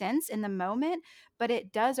make sense in the moment, but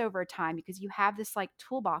it does over time because you have this like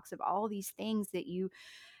toolbox of all these things that you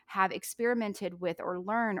have experimented with or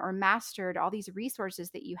learned or mastered, all these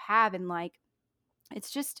resources that you have and like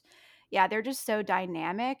it's just yeah, they're just so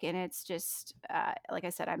dynamic and it's just like I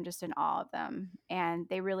said, I'm just in awe of them and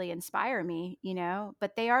they really inspire me,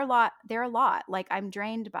 but they're a lot, like I'm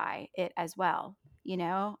drained by it as well,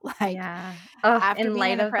 like Yeah. Oh, after in being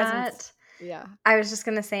in light the of presence. that, Yeah. I was just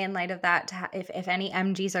gonna say in light of that, if any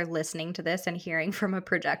MGs are listening to this and hearing from a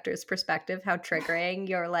projector's perspective how triggering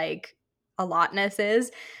your like allotness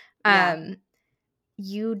is, Yeah. um,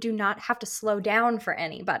 you do not have to slow down for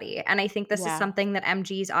anybody. And I think this is Yeah. something that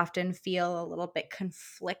MGs often feel a little bit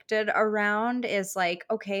conflicted around, is like,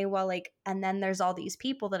 okay, well, like, and then there's all these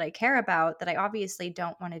people that I care about that I obviously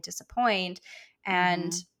don't want to disappoint.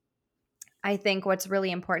 And Mhm. I think what's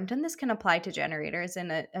really important, and this can apply to generators in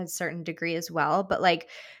a certain degree as well, but like,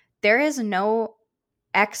 there is no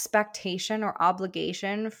expectation or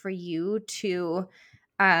obligation for you to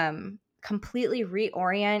completely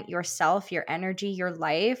reorient yourself, your energy, your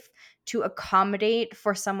life to accommodate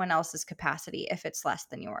for someone else's capacity if it's less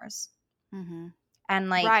than yours. Mhm. And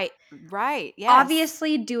like, Right. Right. Yes.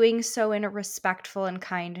 obviously doing so in a respectful and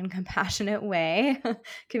kind and compassionate way.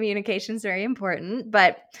 Communication is very important,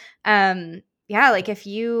 but yeah, like if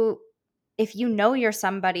you know you're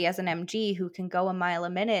somebody as an MG who can go a mile a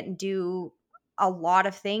minute and do a lot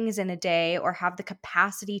of things in a day or have the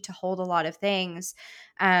capacity to hold a lot of things,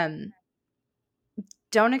 um,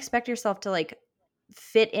 don't expect yourself to like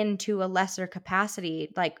fit into a lesser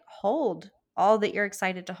capacity. Like, hold all that you're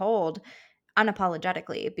excited to hold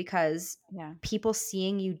unapologetically, because Yeah. people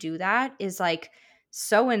seeing you do that is like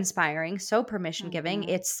so inspiring, so permission giving. Mhm.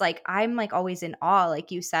 It's like I'm like always in awe,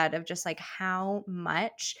 like you said, of just like how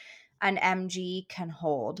much an MG can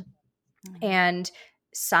hold. Mhm. And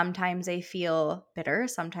sometimes they feel bitter,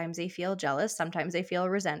 sometimes they feel jealous, sometimes they feel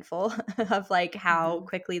resentful of like how Mhm.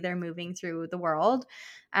 quickly they're moving through the world.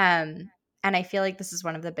 Um, and I feel like this is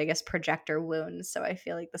one of the biggest projector wounds. So I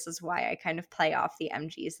feel like this is why I kind of play off the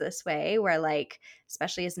MGs this way, where like,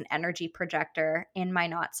 especially as an energy projector in my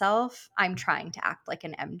not self, I'm trying to act like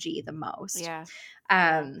an MG the most. Yeah.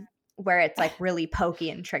 Yeah. Where it's like really pokey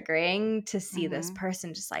and triggering to see this Mhm.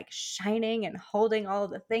 person just like shining and holding all of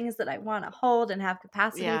the things that I want to hold and have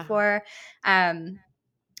capacity Yeah. for. Um,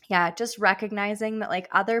 yeah, just recognizing that like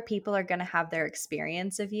other people are going to have their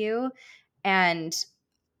experience of you. And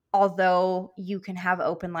although you can have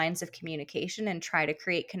open lines of communication and try to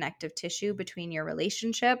create connective tissue between your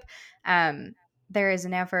relationship, um, there is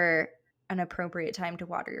never an appropriate time to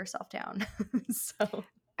water yourself down. So,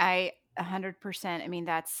 I 100%. I mean,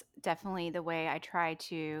 that's definitely the way I try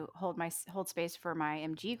to hold space for my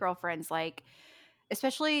MG girlfriends, like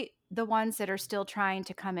especially the ones that are still trying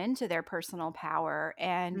to come into their personal power,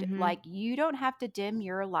 and mhm. like you don't have to dim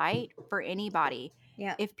your light for anybody.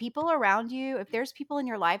 Yeah, If people around you, if there's people in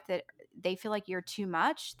your life that they feel like you're too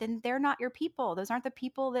much, then they're not your people. Those aren't the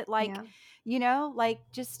people that like, yeah, like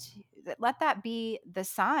just let that be the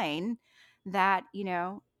sign that,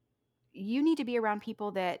 you need to be around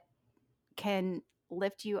people that can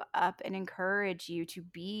lift you up and encourage you to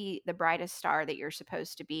be the brightest star that you're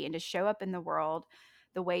supposed to be and to show up in the world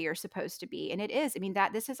the way you're supposed to be. And it is, I mean,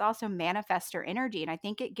 that this is also manifestor energy. And I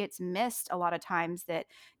think it gets missed a lot of times that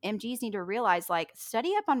MGs need to realize like,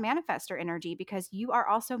 study up on manifestor energy because you are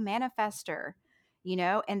also manifestor.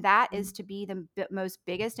 And that is to be the most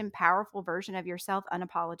biggest and powerful version of yourself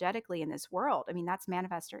unapologetically in this world. I mean, that's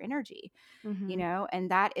manifestor energy, mhm.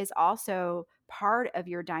 and that is also part of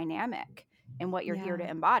your dynamic and what you're here Yeah. to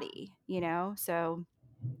embody, so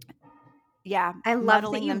yeah, I love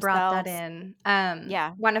that muddling you brought that themselves. in.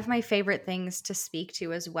 Yeah. One of my favorite things to speak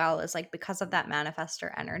to as well is like, because of that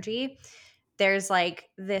manifestor energy, there's like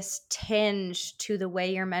this tinge to the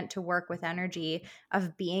way you're meant to work with energy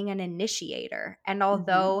of being an initiator. And Hmm.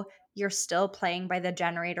 although you're still playing by the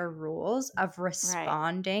generator rules of Right.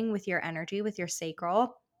 responding with your energy, with your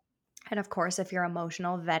sacral, and of course, if you're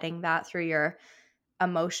emotional, vetting that through your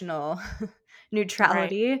emotional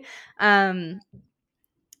Right. neutrality.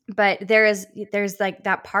 But there's like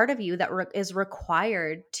that part of you that is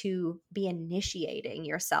required to be initiating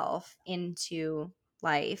yourself into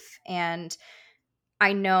life. And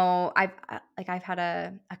I know I've had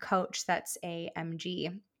a coach that's a MG,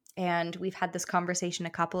 and we've had this conversation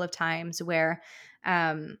a couple of times where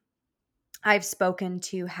um I've spoken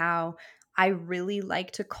to how I really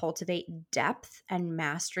like to cultivate depth and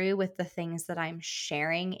mastery with the things that I'm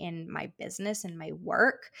sharing in my business and my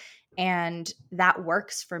work. And that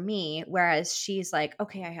works for me. Whereas she's like,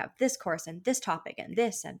 okay, I have this course and this topic and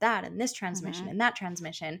this and that and this transmission Hmm. and that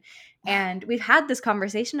transmission. And we've had this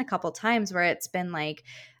conversation a couple times where it's been like,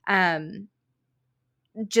 um,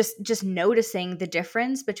 just noticing the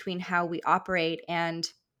difference between how we operate. And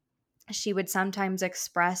she would sometimes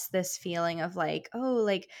express this feeling of like, oh,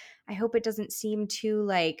 like, I hope it doesn't seem too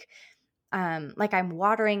like I'm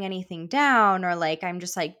watering anything down, or like I'm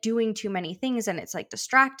just like doing too many things and it's like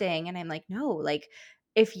distracting. And I'm like, no, like,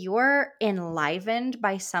 if you're enlivened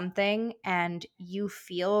by something and you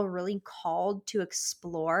feel really called to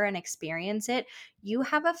explore and experience it, you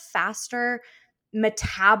have a faster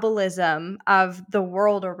metabolism of the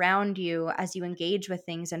world around you as you engage with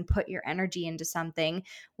things and put your energy into something,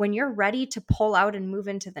 when you're ready to pull out and move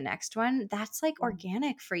into the next one, that's like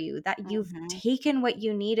organic for you, that you've Mm-hmm. taken what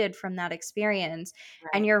you needed from that experience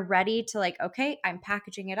and Right. you're ready to like, okay, I'm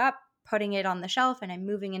packaging it up, putting it on the shelf, and I'm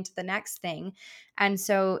moving into the next thing. And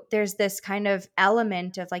so there's this kind of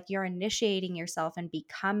element of like you're initiating yourself and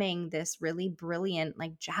becoming this really brilliant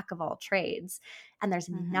like jack of all trades, and there's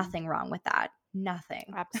Mm-hmm. nothing wrong with that.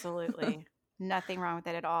 Nothing. Absolutely. Nothing wrong with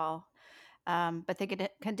it at all. But the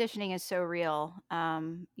conditioning is so real,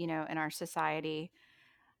 in our society,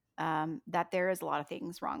 that there is a lot of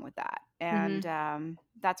things wrong with that. And Mhm.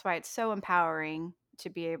 that's why it's so empowering to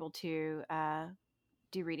be able to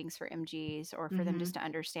do readings for MGs, or for them just Mhm. to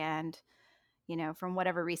understand, from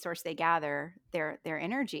whatever resource they gather, their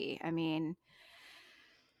energy. I mean,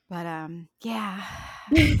 but yeah,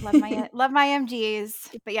 love my MGs.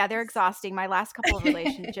 But yeah, they're exhausting. My last couple of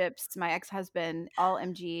relationships, my ex-husband, all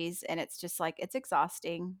MGs, and it's just like it's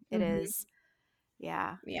exhausting. It Mhm. is.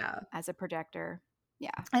 Yeah, Yeah. as a projector.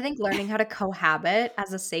 Yeah. I think learning how to cohabit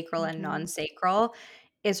as a sacral and Mhm. non-sacral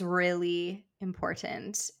is really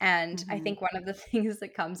important. And I Mhm. think one of the things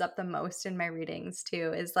that comes up the most in my readings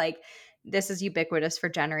too is like this is ubiquitous for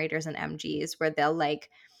generators and MGs where they'll like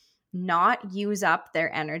not use up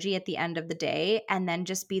their energy at the end of the day and then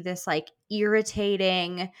just be this like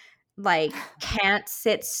irritating, like can't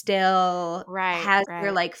sit still, Right, has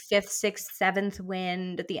their right. like fifth, sixth, seventh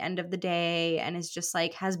wind at the end of the day and is just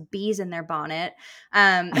like has bees in their bonnet.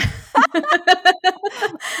 Um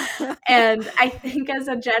and I think as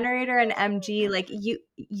a generator and MG, like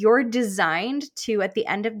you're designed to at the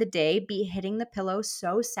end of the day be hitting the pillow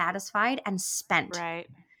so satisfied and spent. Right.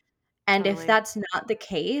 And if Totally. that's not the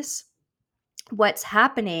case, what's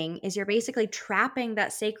happening is you're basically trapping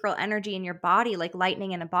that sacral energy in your body like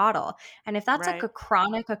lightning in a bottle. And if that's like Right. a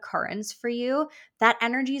chronic occurrence for you, that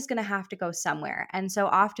energy is going to have to go somewhere. And so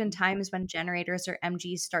Mhm. oftentimes when generators or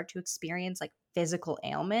MGs start to experience like physical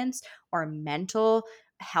ailments or mental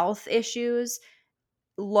health issues,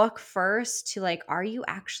 look first to like, are you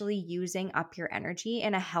actually using up your energy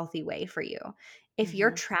in a healthy way for you? If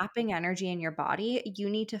you're Mhm. trapping energy in your body, you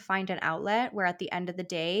need to find an outlet where at the end of the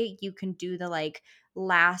day, you can do the like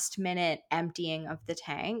last minute emptying of the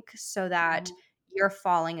tank so that Mhm. you're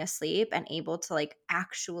falling asleep and able to like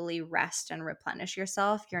actually rest and replenish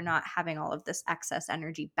yourself. You're not having all of this excess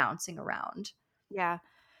energy bouncing around. Yeah.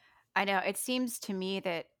 I know. It seems to me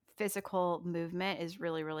that physical movement is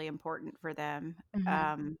really, really important for them.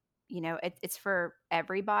 Mhm. Um, it's for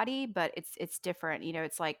everybody, but it's different.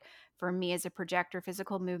 It's like for me as a projector,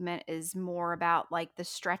 physical movement is more about like the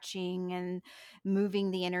stretching and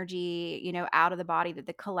moving the energy, out of the body, that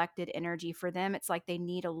the collected energy. For them, it's like they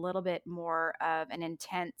need a little bit more of an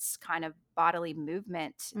intense kind of bodily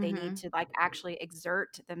movement. They need Mhm. to like actually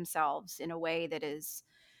exert themselves in a way that is,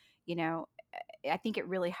 you know I think it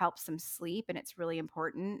really helps them sleep, and it's really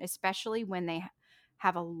important, especially when they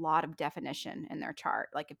have a lot of definition in their chart.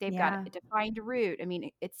 Like if they've got Yeah. a defined root, I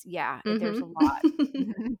mean, there's a Mhm. lot.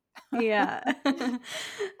 Mhm. Yeah.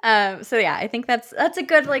 So yeah, I think that's a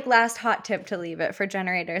good like last hot tip to leave it for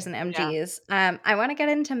generators and Yeah. MGs. I want to get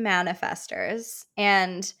into manifestors.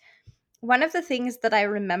 And one of the things that I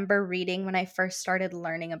remember reading when I first started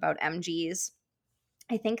learning about MGs,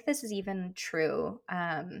 I think this is even true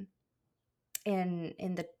in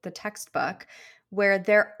the textbook, where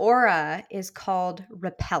their aura is called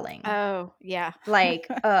repelling. Oh, yeah.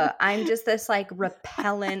 Like, I'm just this like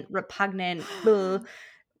repellent, repugnant, ugh,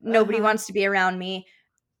 nobody Uh-huh. wants to be around me.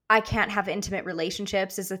 I can't have intimate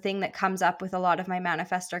relationships is a thing that comes up with a lot of my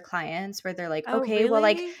manifestor clients where they're like, Oh, okay, well,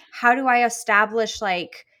 like, really? how do I establish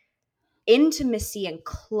like intimacy and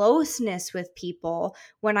closeness with people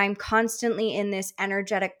when I'm constantly in this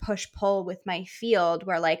energetic push pull with my field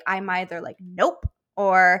where like I'm either like, nope,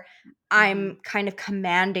 or I'm Mhm. kind of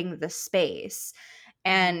commanding the space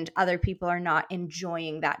Mhm. and other people are not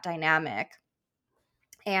enjoying that dynamic.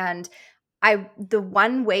 And the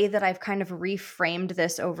one way that I've kind of reframed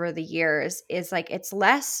this over the years is like it's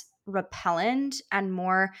less repellent and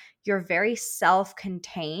more you're very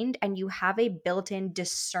self-contained and you have a built-in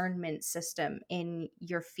discernment system in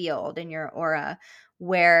your field, in your aura,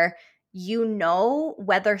 where you know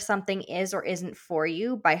whether something is or isn't for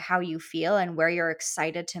you by how you feel and where you're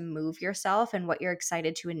excited to move yourself and what you're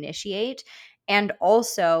excited to initiate. And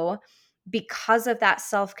also, because of that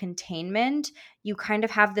self-containment, you kind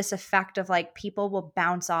of have this effect of like people will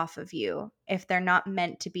bounce off of you if they're not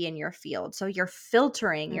meant to be in your field. So you're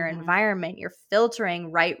filtering your Mhm. environment, you're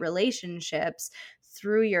filtering right relationships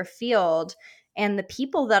through your field. And the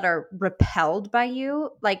people that are repelled by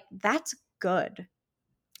you, like that's good.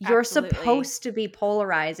 You're Absolutely. supposed to be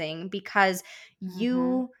polarizing because Mhm.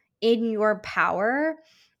 you, in your power,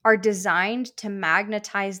 are designed to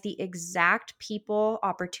magnetize the exact people,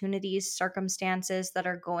 opportunities, circumstances that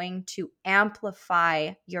are going to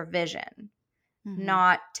amplify your vision, Mhm.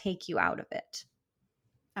 not take you out of it.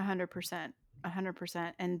 100%.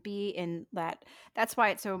 100%. And be in that. That's why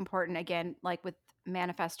it's so important, again, like with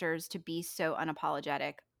manifestors, to be so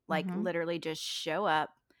unapologetic. Like Mhm. literally just show up.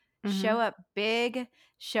 Show Mhm. up big,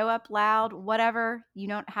 show up loud, whatever. You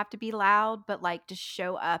don't have to be loud, but like just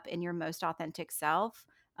show up in your most authentic self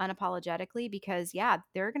unapologetically, because yeah,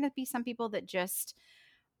 there are going to be some people that just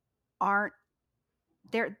aren't,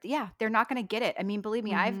 they're not going to get it. I mean, believe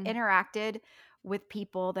me, I've Mhm. interacted with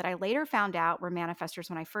people that I later found out were manifestors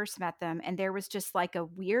when I first met them, and there was just like a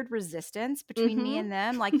weird resistance between me Mhm. and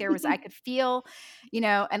them. Like there was, I could feel,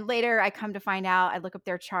 and later I come to find out, I look up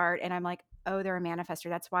their chart and I'm like, oh, they're a manifestor.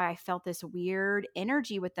 That's why I felt this weird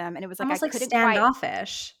energy with them. And it was like I Almost like couldn't quite,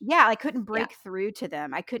 standoffish. yeah, I couldn't Yeah. break through to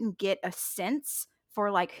them. I couldn't get a sense for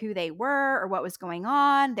like who they were or what was going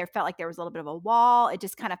on. There felt like there was a little bit of a wall. It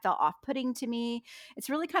just kind of felt off-putting to me. It's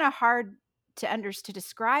really kind of hard to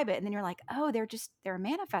describe it. And then you're like, oh, they're a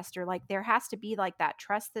manifestor. Like there has to be like that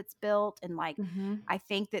trust that's built, and like Mhm. I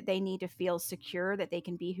think that they need to feel secure that they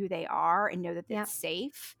can be who they are and know that Yeah. it's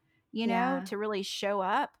safe, Yeah. to really show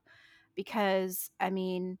up. Because I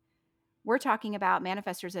mean, we're talking about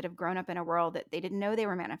manifestors that have grown up in a world that they didn't know they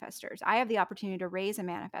were manifestors. I have the opportunity to raise a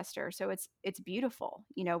manifestor, so it's beautiful,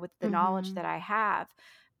 with the knowledge Mhm. that I have.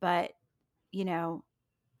 But you know,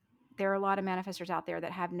 there are a lot of manifestors out there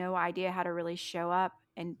that have no idea how to really show up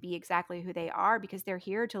and be exactly who they are, because they're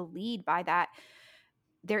here to lead by that,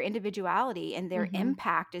 their individuality, and their Mhm.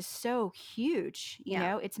 impact is so huge.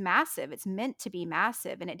 Yeah. It's massive. It's meant to be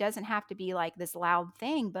massive, and it doesn't have to be like this loud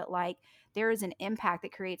thing, but like there is an impact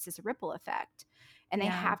that creates this ripple effect, and they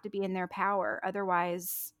Yeah. have to be in their power.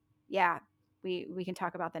 Otherwise, yeah, we can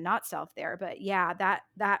talk about the not self there, but yeah,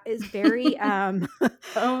 that is very that's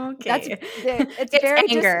Okay. it's It's very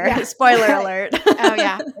just, anger. yeah. Spoiler alert. Oh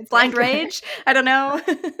yeah, it's Blind anger. rage? I don't know.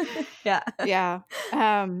 Yeah. Yeah.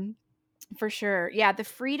 Um For sure. Yeah, the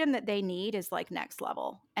freedom that they need is like next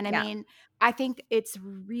level. And I Yeah. mean, I think it's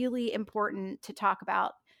really important to talk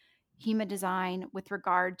about human design with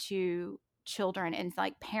regard to children, and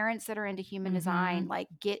like parents that are into human design, Mhm. like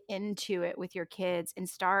get into it with your kids and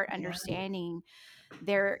start Yeah. understanding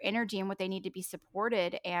their energy and what they need to be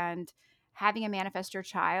supported, and having a manifestor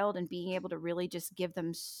child and being able to really just give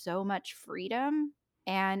them so much freedom.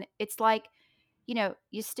 And it's like,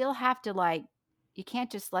 you still have to like, you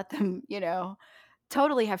can't just let them,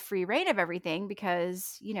 totally have free reign of everything,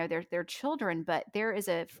 because they're children, but there is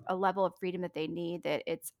a level of freedom that they need, that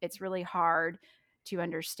it's really hard to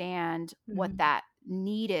understand what Mhm. that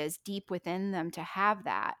need is deep within them to have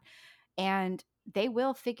that. And they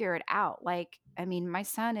will figure it out. Like, I mean, my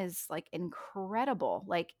son is like incredible,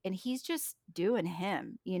 like, and he's just doing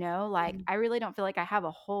him, like Mhm. I really don't feel like I have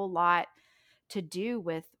a whole lot to do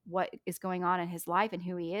with what is going on in his life and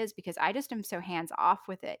who he is, because I just am so hands off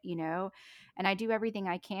with it, and I do everything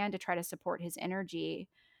I can to try to support his energy,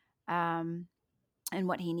 um, and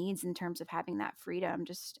what he needs in terms of having that freedom.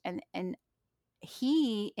 Just and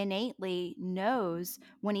he innately knows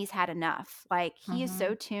when he's had enough. Like he is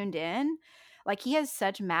so Mhm. tuned in. Like he has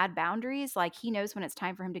such mad boundaries. Like he knows when it's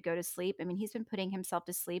time for him to go to sleep. I mean, he's been putting himself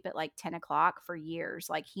to sleep at like 10 o'clock for years.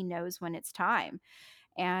 Like he knows when it's time,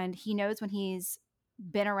 and he knows when he's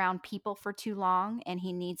been around people for too long and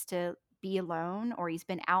he needs to be alone, or he's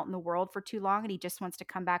been out in the world for too long and he just wants to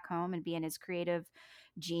come back home and be in his creative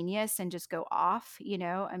genius and just go off.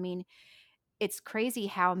 I mean, it's crazy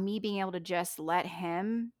how me being able to just let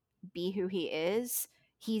him be who he is,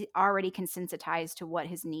 he already can sensitize to what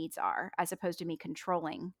his needs are, as opposed to me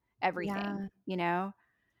controlling everything, Yeah.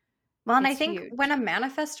 Well, and I it's think when huge. a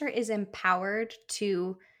manifestor is empowered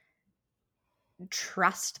to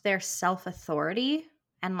trust their self-authority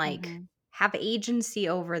and, like, Mhm. have agency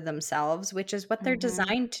over themselves, which is what they're Mhm.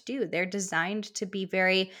 designed to do. They're designed to be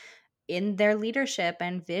very in their leadership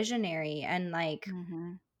and visionary and, like,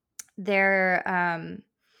 Mhm. their,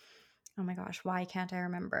 oh my gosh, why can't I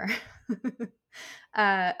remember?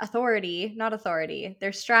 Authority, not authority,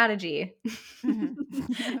 their strategy Mhm.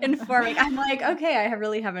 informing. I'm like, okay, I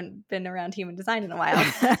really haven't been around human design in a while.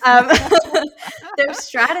 Um, their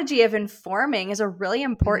strategy of informing is a really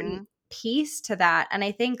important Mhm. piece to that. And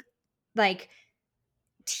I think, like,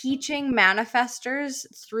 teaching manifestors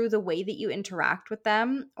through the way that you interact with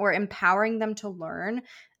them or empowering them to learn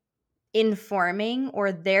informing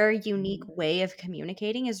or their unique Mhm. way of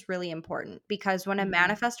communicating is really important, because when a Mhm.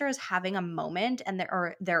 manifestor is having a moment and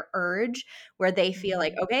their urge where they feel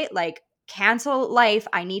like, Mhm. okay, like cancel life,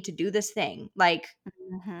 I need to do this thing. Like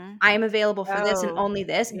Mhm. I am available for this and Oh, only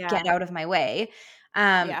this, yeah. get out of my way.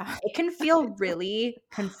 Yeah. It can feel really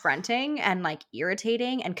confronting and like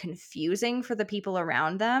irritating and confusing for the people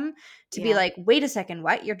around them to be Yeah. like, wait a second,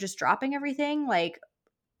 what? You're just dropping everything? Like,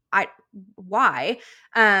 I why?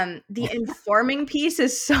 The informing piece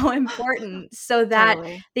is so important so that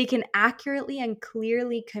Totally. they can accurately and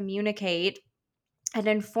clearly communicate. And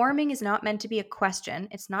informing is not meant to be a question,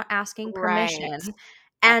 it's not asking Right. permission,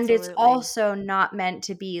 and it's Absolutely. also not meant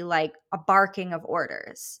to be like a barking of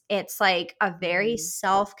orders. It's like a very Mhm.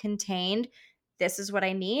 self-contained, "This is what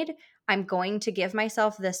I need. I'm going to give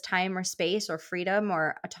myself this time or space or freedom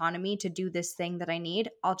or autonomy to do this thing that I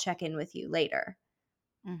need. I'll check in with you later."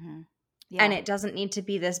 Mhm. And Yeah. it doesn't need to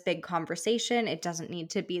be this big conversation. It doesn't need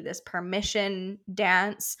to be this permission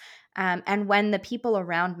dance. And when the people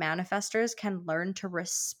around manifestors can learn to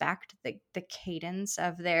respect the cadence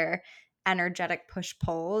of their energetic push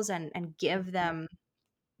pulls and give Mhm. them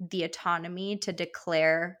the autonomy to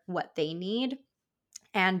declare what they need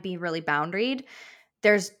and be really boundaried,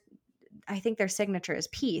 there's I think their signature is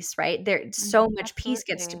peace, right? There so Mhm. much peace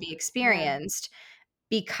gets to Absolutely. be Yeah. experienced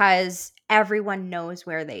because everyone knows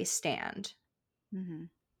where they stand. Mhm.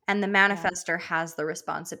 And the Yeah. manifestor has the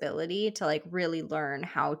responsibility to like really learn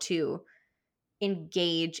how to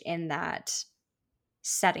engage in that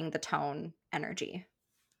setting the tone energy.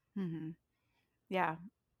 Mhm. Yeah.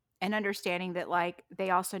 And understanding that, like,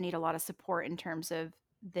 they also need a lot of support in terms of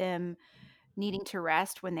them needing to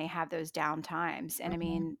rest when they have those down times. And I Mhm.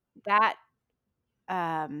 mean, that,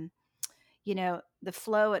 um, the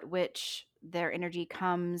flow at which their energy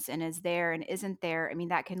comes and is there and isn't there, I mean,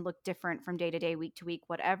 that can look different from day to day, week to week,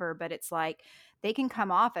 whatever. But it's like they can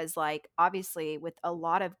come off as like obviously with a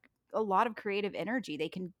lot of creative energy. They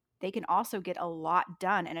can also get a lot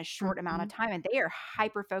done in a short amount of Mhm. time, and they are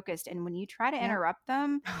hyper focused. And when you try to Yep. interrupt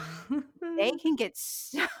them, they can get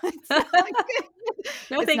so it's not good.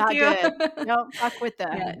 No, It's thank not you. good. Don't fuck with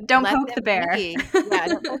Yeah, them. don't Let poke the them bear. be. Yeah,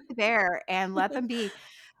 don't poke the bear and let them be.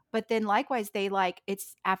 But then likewise, they like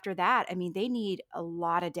it's after that, I mean, they need a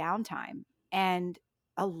lot of downtime and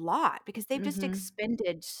a lot because they've just Mhm.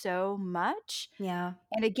 expended so much. Yeah.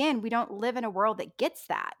 And again, we don't live in a world that gets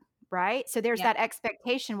that, right? So there's Yep. that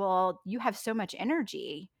expectation, well, you have so much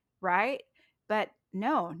energy, right? But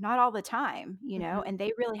no, not all the time, Mhm. and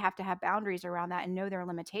they really have to have boundaries around that and know their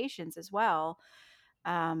limitations as well.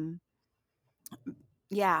 Um,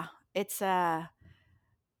 yeah, it's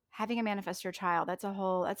having a manifestor child, that's a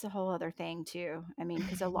whole other thing too. I mean,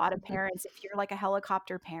 because a lot of parents, if you're like a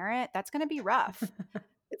helicopter parent, that's gonna be rough.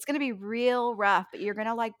 It's gonna be real rough, but you're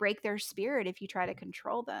gonna, like, break their spirit if you try to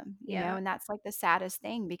control them, Yeah. and that's, like, the saddest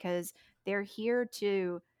thing because they're here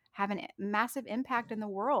to have a massive impact in the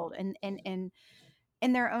world and in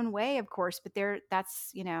their own way, of course, but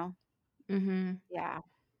Mhm. yeah.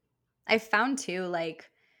 I found too, like,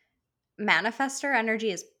 manifestor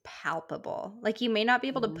energy is palpable. Like, you may not be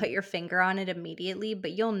able to Mhm. put your finger on it immediately,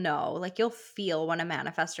 but you'll know. Like, you'll feel when a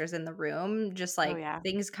manifestor's in the room, just Oh, like yeah.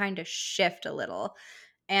 things kind of shift a little.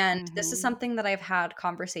 And this is Mhm. something that I've had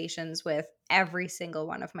conversations with every single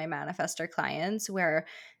one of my manifestor clients where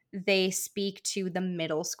they speak to the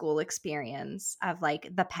middle school experience of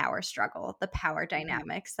like the power struggle, the power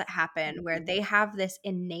Mhm. dynamics that happen where Mhm. they have this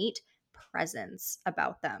innate presence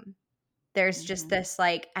about them. There's just Mhm. this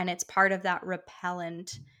like, and it's part of that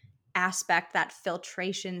repellent aspect, that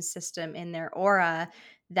filtration system in their aura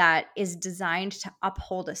that is designed to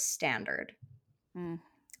uphold a standard. Mm.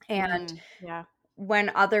 And Mm. Yeah.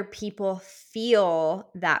 when other people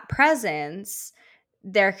feel that presence,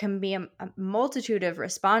 there can be a multitude of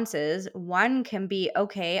responses. One can be,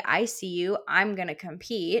 okay, I see you, I'm going to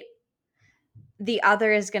compete. The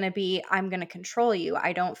other is going to be, I'm going to control you.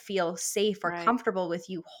 I don't feel safe or Right. comfortable with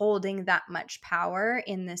you holding that much power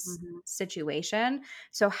in this Mhm. situation.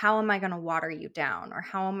 So, how am I going to water you down? Or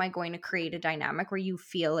how am I going to create a dynamic where you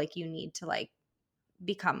feel like you need to like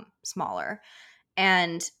become smaller?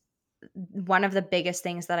 And one of the biggest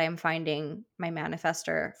things that I'm finding my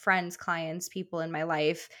manifestor friends, clients, people in my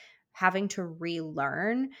life having to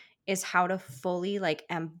relearn is how to fully like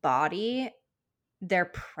embody their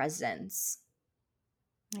presence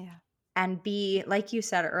Yeah. and be, like you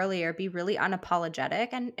said earlier, be really unapologetic.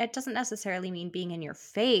 And it doesn't necessarily mean being in your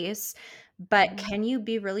face, but Mhm. can you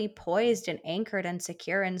be really poised and anchored and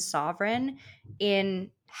secure and sovereign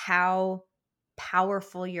in how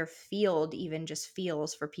powerful your field even just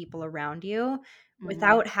feels for people around you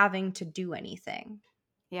Mhm. without having to do anything?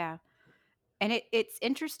 Yeah. And it's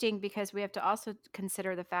interesting because we have to also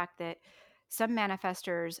consider the fact that some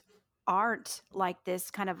manifestors aren't like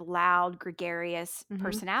this kind of loud, gregarious Mhm.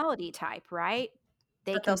 personality type, right?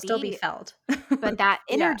 They But they'll can still be be, felt. but that Yeah.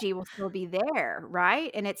 energy will still be there,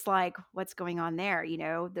 right? And it's like, what's going on there, in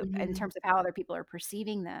Mhm. terms of how other people are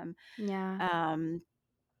perceiving them. Yeah. Um,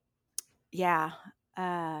 yeah.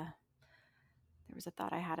 Uh, there was a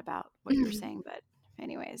thought I had about what you were saying, but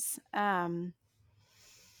anyways, well,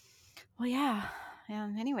 yeah.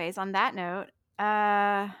 Yeah. Anyways, on that note,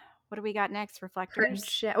 uh, what do we got next?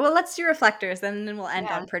 Reflectors? Well, let's do reflectors, and then we'll end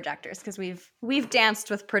Yeah. on projectors because we've danced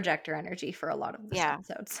with projector energy for a lot of this Yeah.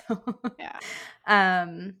 episode. So, Yeah.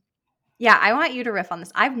 um, yeah, I want you to riff on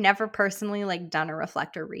this. I've never personally like done a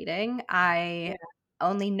reflector reading. I Yeah.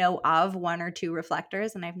 only know of one or two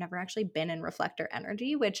reflectors, and I've never actually been in reflector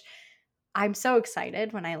energy, which I'm so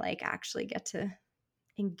excited when I like actually get to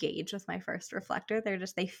engage with my first reflector.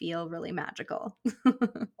 They feel really magical.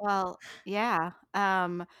 Well, yeah.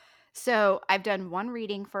 So I've done one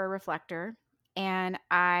reading for a reflector, and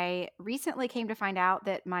I recently came to find out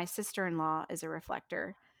that my sister-in-law is a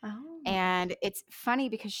reflector. Oh. And it's funny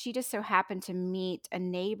because she just so happened to meet a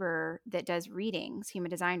neighbor that does readings, human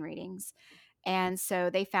design readings. And so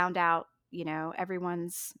they found out,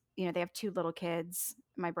 everyone's, they have two little kids.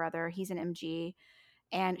 My brother, he's an MG,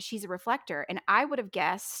 and she's a reflector. And I would have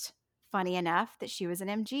guessed, funny enough, that she was an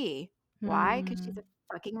MG. Why? Because she's Hmm. a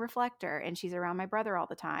fucking reflector and she's around my brother all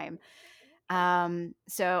the time.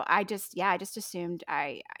 So I just assumed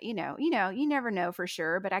you never know for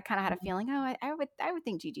sure, but I kind of had a feeling, oh, I would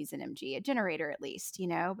think Gigi's an MG, a generator at least,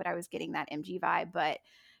 but I was getting that MG vibe, but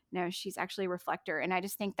no, she's actually a reflector. And I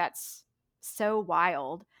just think that's so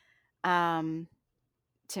wild, um,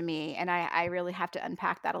 to me. And I really have to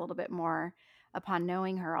unpack that a little bit more upon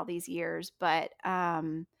knowing her all these years. But, I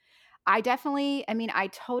mean, I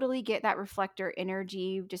totally get that reflector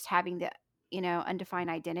energy, just having the, undefined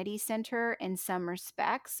identity center in some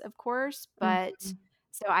respects, of course. But Mhm.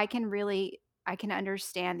 so I can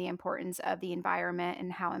understand the importance of the environment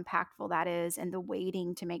and how impactful that is and the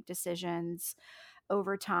waiting to make decisions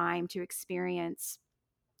over time to experience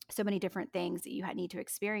so many different things that you need to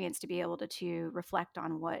experience to be able to reflect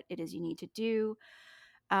on what it is you need to do.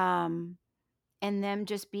 Um, and them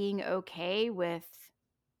just being okay with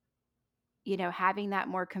having that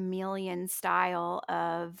more chameleon style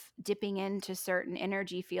of dipping into certain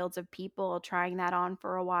energy fields of people, trying that on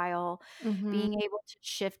for a while, Mhm. being able to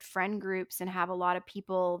shift friend groups and have a lot of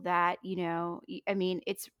people that, I mean,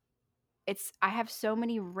 I have so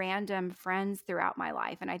many random friends throughout my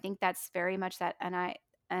life. And I think that's very much that,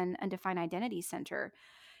 an undefined identity center.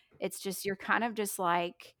 It's just, you're kind of just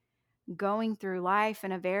like, going through life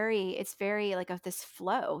in it's very like of this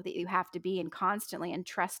flow that you have to be in constantly and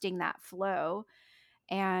trusting that flow.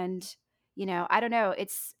 And, I don't know,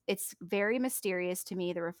 it's very mysterious to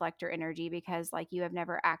me, the reflector energy, because like you have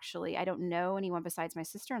never actually I don't know anyone besides my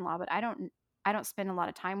sister-in-law, but I don't spend a lot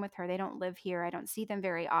of time with her. They don't live here. I don't see them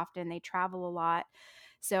very often. They travel a lot.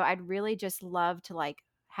 So I'd really just love to like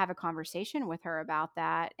have a conversation with her about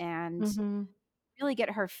that and Mhm. really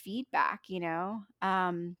get her feedback.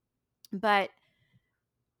 But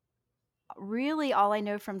really all I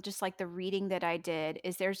know from just like the reading that I did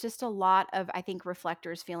is there's just a lot of, I think,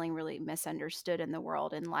 reflectors feeling really misunderstood in the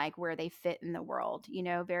world and like where they fit in the world,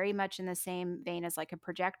 very much in the same vein as like a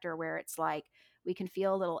projector where it's like we can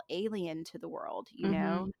feel a little alien to the world,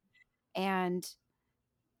 Mhm. and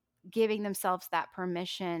giving themselves that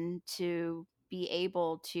permission to be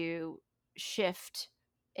able to shift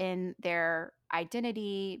in their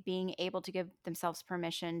identity, being able to give themselves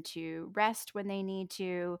permission to rest when they need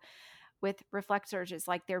to. With reflectors, it's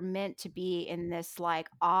like they're meant to be in this like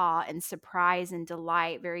awe and surprise and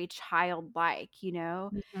delight, very childlike.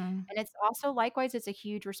 Mhm. And it's also likewise, it's a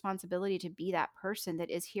huge responsibility to be that person that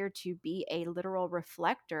is here to be a literal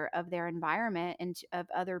reflector of their environment and of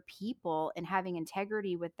other people and having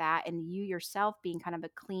integrity with that. And you yourself being kind of a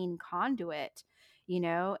clean conduit,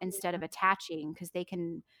 instead of attaching, because they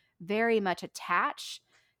can very much attach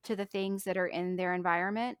to the things that are in their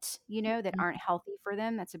environment, that aren't healthy for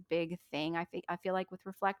them. That's a big thing. I feel like with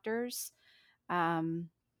reflectors.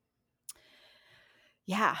 Um,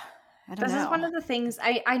 yeah, I don't This is one know. of the things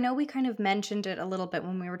I know we kind of mentioned it a little bit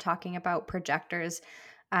when we were talking about projectors,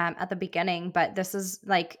 at the beginning, but this is,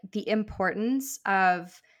 like, the importance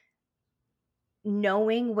of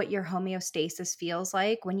knowing what your homeostasis feels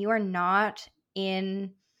like when you are not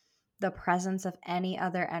in the presence of any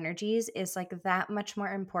other energies is, like, that much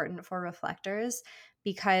more important for reflectors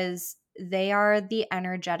because they are the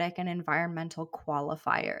energetic and environmental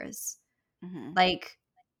qualifiers. Mhm. Like,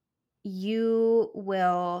 you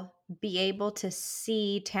will be able to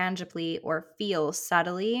see tangibly or feel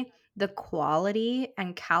subtly the quality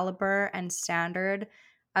and caliber and standard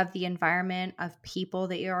of the environment of people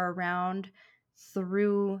that you're around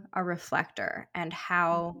through a reflector, and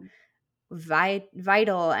how Mhm.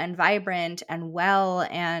 vital and vibrant and well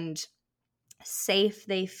and safe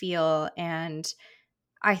they feel. And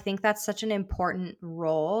I think that's such an important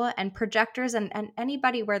role. And projectors and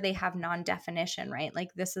anybody where they have non definition, right?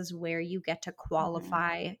 Like, this is where you get to Mhm.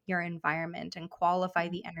 qualify your environment and qualify Mhm.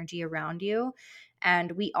 the energy around you.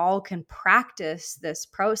 And we all can practice this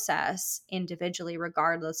process individually,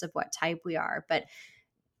 regardless of what type we are. But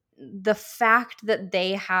the fact that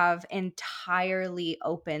they have entirely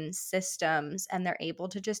open systems and they're able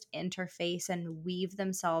to just interface and weave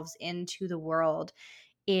themselves into the world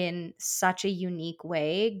in such a unique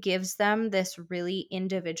way gives them this really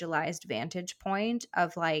individualized vantage point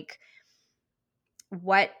of like,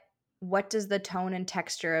 what what does the tone and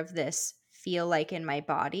texture of this feel like in my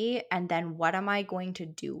body, and then what am I going to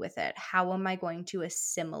do with it? How am I going to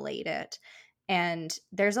assimilate it? And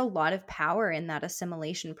there's a lot of power in that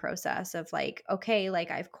assimilation process of like, okay, like,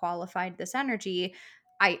 I've qualified this energy,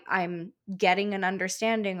 I'm getting an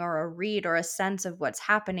understanding or a read or a sense of what's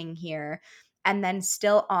happening here, and then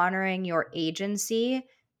still honoring your agency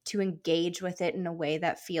to engage with it in a way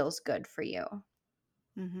that feels good for you.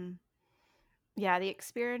 Mhm. Yeah, the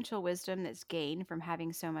experiential wisdom that's gained from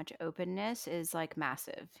having so much openness is like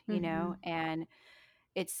massive, Mhm. and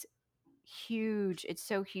it's huge. It's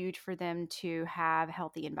so huge for them to have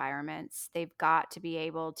healthy environments. They've got to be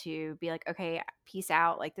able to be like, okay, peace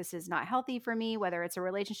out. Like, this is not healthy for me, whether it's a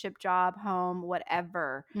relationship, job, home,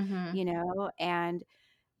 whatever, Mhm. and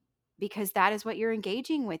because that is what you're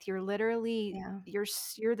engaging with. You're literally Yeah.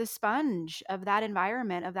 you're the sponge of that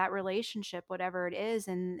environment, of that relationship, whatever it is,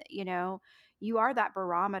 and you are that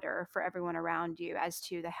barometer for everyone around you as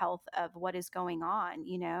to the health of what is going on,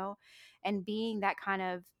 and being that kind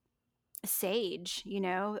of sage,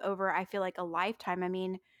 over I feel like a lifetime. I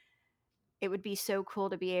mean, it would be so cool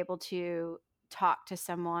to be able to talk to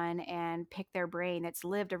someone and pick their brain that's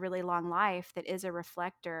lived a really long life, that is a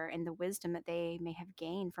reflector, and the wisdom that they may have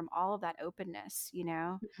gained from all of that openness.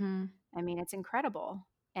 Mhm. I mean, it's incredible.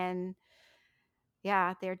 And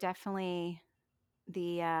yeah, they're definitely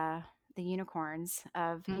the unicorns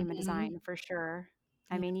of human Mhm. design for sure.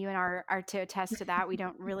 I mean, you and are to attest to that. We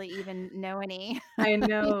don't really even know any. I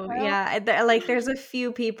you know, know? yeah, like, there's a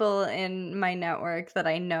few people in my network that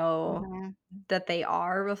I know Mhm. that they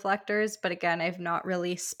are reflectors, but again, I've not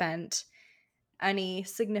really spent any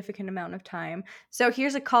significant amount of time. So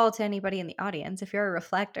here's a call to anybody in the audience: if you're a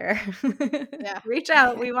reflector, Yeah. reach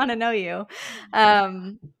out, we wanna know you,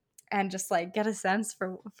 um, and just, like, get a sense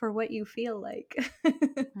for what you feel like.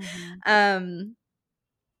 Mhm. Um,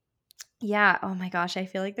 yeah, oh my gosh, I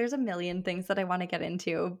feel like there's a million things that I wanna get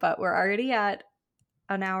into, but we're already at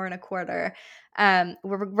an hour and a quarter.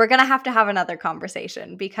 We're gonna have to have another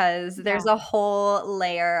conversation because Yeah. there's a whole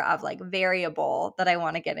layer of like variable that I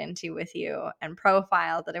want to get into with you and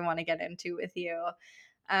profile that I want to get into with you.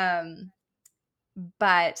 Um,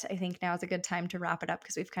 but I think now is a good time to wrap it up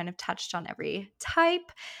because we've kind of touched on every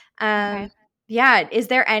type. Okay. Yeah, is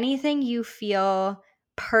there anything you feel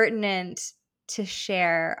pertinent to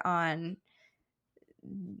share on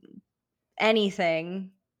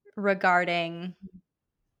anything regarding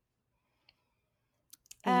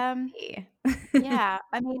Um, ENFP? yeah.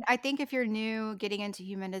 I mean, I think if you're new getting into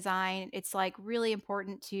human design, it's like really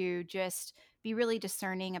important to just be really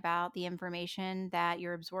discerning about the information that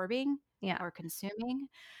you're absorbing Yeah. or consuming.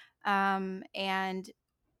 And,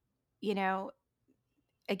 you know,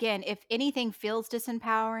 again, if anything feels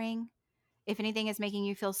disempowering, if anything is making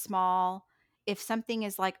you feel small, if something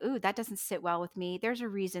is like, "Ooh, that doesn't sit well with me," there's a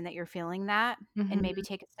reason that you're feeling that, and maybe Mhm.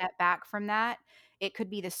 take a step back from that. It could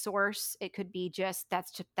be the source, it could be just that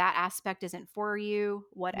aspect isn't for you,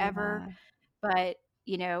 whatever. Yeah. But,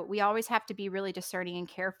 we always have to be really discerning and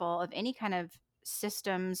careful of any kind of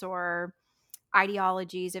systems or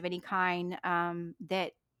ideologies of any kind,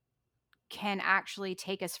 that can actually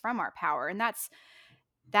take us from our power. And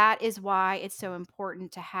that is why it's so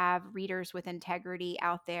important to have readers with integrity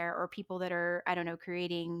out there, or people that are, I don't know,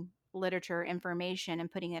 creating literature, information,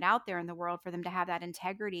 and putting it out there in the world, for them to have that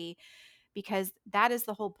integrity, because that is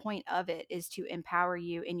the whole point of it, is to empower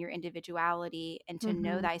you in your individuality and to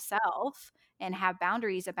know Mhm. thyself and have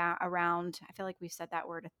boundaries about around. I feel like we've said that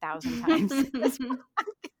word 1,000 times.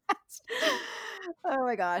 Oh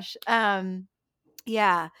my gosh.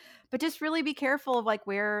 Yeah, but just really be careful of like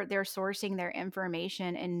where they're sourcing their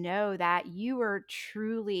information and know that you are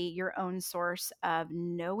truly your own source of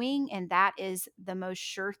knowing, and that is the most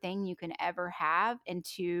sure thing you can ever have, and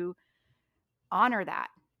to honor that.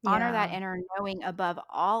 Honor that Yeah. inner knowing above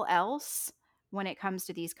all else when it comes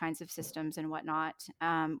to these kinds of systems and whatnot.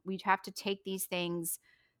 We have to take these things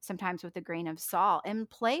sometimes with a grain of salt and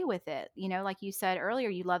play with it. You know, like you said earlier,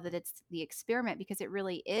 you love that it's the experiment because it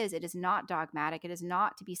really is. It is not dogmatic. It is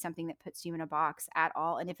not to be something that puts you in a box at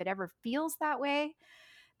all. And if it ever feels that way,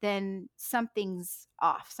 then something's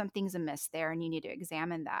off, something's amiss there, and you need to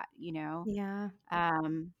examine that, you know? Yeah.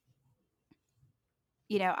 Um,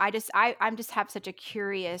 I'm just have such a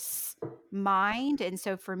curious mind, and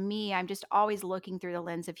so for me, I'm just always looking through the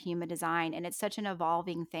lens of human design, and it's such an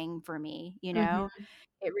evolving thing for me, you know? Mhm.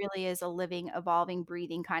 It really is a living, evolving,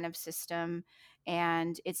 breathing kind of system,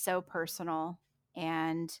 and it's so personal,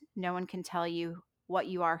 and no one can tell you what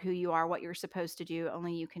you are, who you are, what you're supposed to do,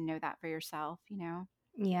 only you can know that for yourself, you know?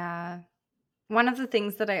 Yeah. One of the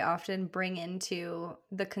things that I often bring into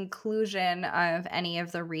the conclusion of any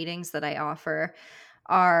of the readings that I offer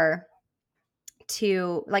are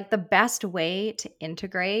to like the best way to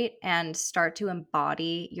integrate and start to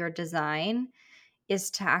embody your design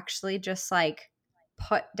is to actually just like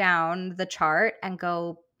put down the chart and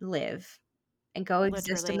go live and go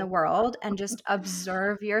exist in Literally. the world and just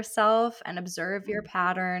observe yourself and observe your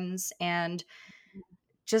patterns and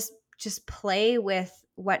just play with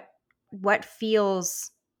what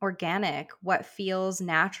feels organic, what feels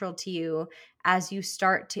natural to you as you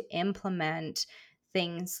start to implement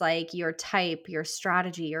things like your type, your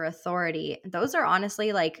strategy, your authority. Those are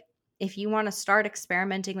honestly like if you want to start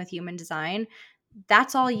experimenting with human design,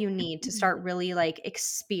 that's all you need to start really like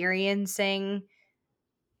experiencing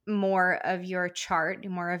more of your chart,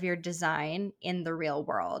 more of your design in the real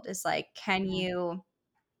world. Is like Mhm,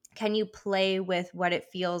 can you play with what it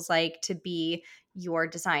feels like to be your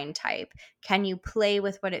design type? Can you play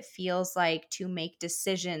with what it feels like to make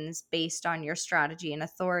decisions based on your strategy and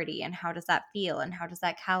authority? And how does that feel? And how does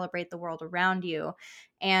that calibrate the world around you?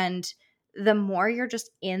 And the more you're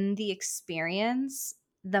just in the experience,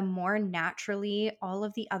 the more naturally all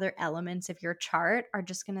of the other elements of your chart are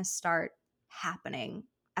just going to start happening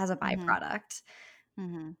as a mhm, byproduct.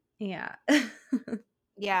 mhm. Yeah.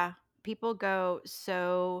 Yeah, people go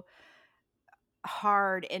so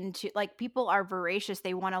hard into like, people are voracious,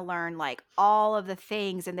 they wanna learn, like, all of the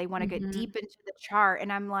things, and they wanna get Mhm. deep into the chart,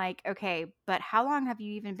 and I'm like, "Okay, but how long have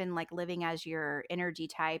you even been, like, living as your energy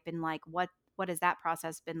type, and, like, what has that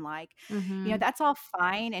process been like?" You know, Mhm. that's all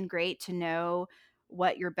fine and great to know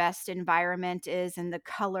what your best environment is and the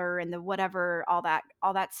color and the whatever, all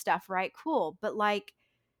that stuff, right? Cool, but, like,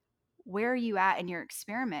 where are you at in your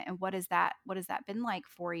experiment, and what has that been like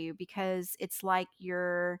for you? Because it's like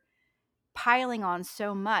you're piling on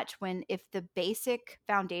so much when if the basic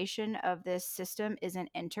foundation of this system isn't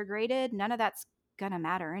integrated, none of that's gonna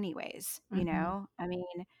matter anyways, you Mhm. know? I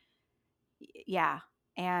mean, yeah,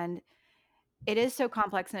 and it is so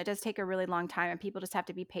complex, and it does take a really long time, and people just have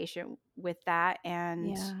to be patient with that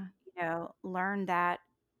and, Yeah. learn that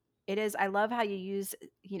it is. I love how you use,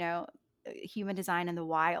 human design in the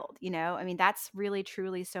wild, you know? I mean, that's really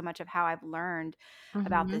truly so much of how I've learned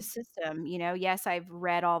about Mhm. this system, you know? Yes, I've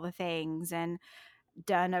read all the things and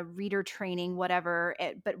done a reader training, whatever,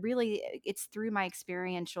 but really it's through my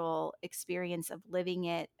experiential experience of living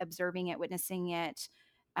it, observing it, witnessing it,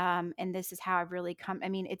 and this is how I've really come. I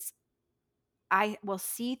mean, I will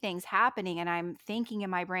see things happening and I'm thinking in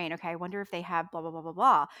my brain, okay, I wonder if they have blah, blah, blah, blah,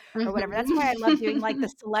 blah, or whatever. That's why I love doing like the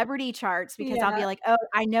Mhm. celebrity charts because I'll be Yeah. like, oh,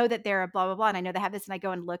 I know that they're a blah, blah, blah. And I know they have this. And I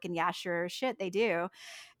go and look and yeah, sure as shit, they do.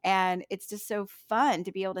 And it's just so fun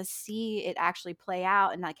to be able to see it actually play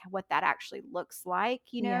out and like what that actually looks like,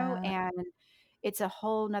 Yeah. and it's a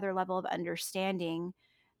whole nother level of understanding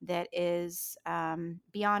that is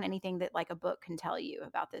beyond anything that like a book can tell you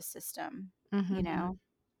about this system, you know? Mhm.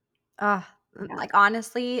 Ah, Yeah. like,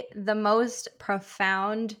 honestly, the most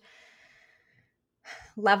profound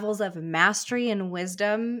levels of mastery and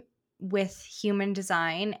wisdom with human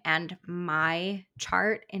design and my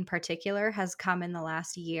chart in particular has come in the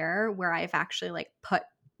last year where I've actually, like, put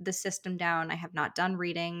the system down. I have not done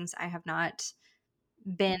readings. I have not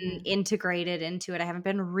been Mhm. integrated into it. I haven't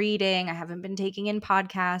been reading. I haven't been taking in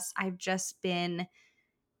podcasts. I've just been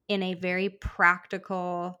in a very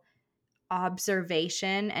practical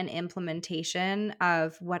observation and implementation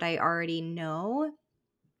of what I already know.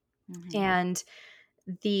 Mhm. And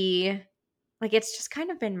the like it's just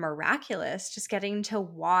kind of been miraculous just getting to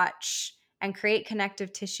watch and create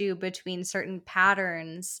connective tissue between certain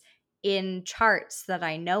patterns in charts that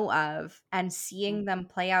I know of and Mm. seeing them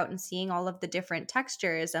play out and seeing all of the different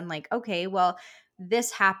textures and like, okay, well,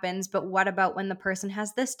 this happens, but what about when the person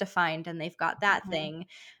has this defined and they've got that Mhm. thing?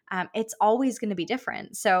 It's always going to be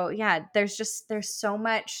different. So yeah, there's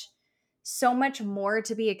so much more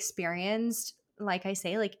to be experienced. Like I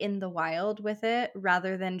say, like in the wild with it,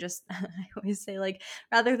 rather than just I always say like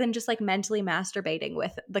rather than just like mentally masturbating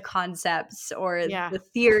with the concepts or Yeah. the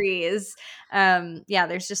theories. Yeah,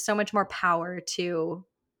 there's just so much more power to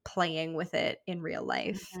playing with it in real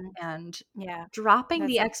life Mhm. and Yeah. dropping That's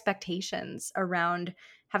the expectations around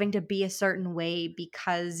having to be a certain way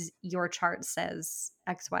because your chart says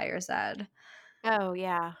X, Y, or Z. Oh,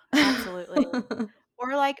 yeah, absolutely.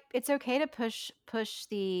 Or, like, it's okay to push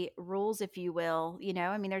the rules, if you will, you know?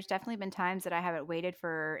 I mean, there's definitely been times that I haven't waited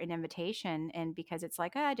for an invitation and because it's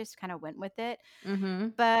like, I just kinda went with it,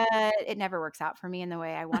 Mhm. but it never works out for me in the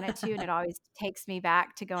way I want it to, and it always takes me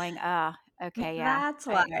back to going, okay, yeah, That's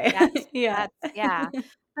why. I that's Yeah. that's yeah."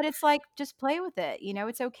 But it's like, just play with it, you know?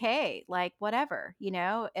 It's okay, like, whatever, you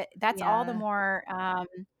know? That's all the Yeah. more,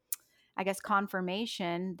 I guess,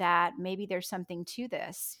 confirmation that maybe there's something to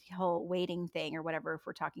this whole waiting thing or whatever, if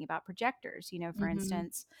we're talking about projectors, you know, for Mhm.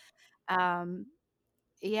 instance. Um,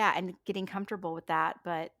 yeah, and getting comfortable with that.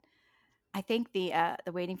 But I think the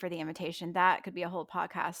waiting for the invitation, that could be a whole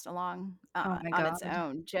podcast along Oh my on its god.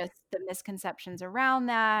 own. Just the misconceptions around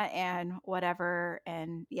that and whatever.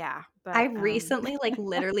 And yeah, I but recently, like,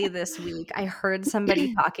 literally this week, I heard somebody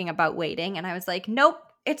talking about waiting, and I was like, "Nope,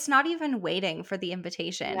 it's not even waiting for the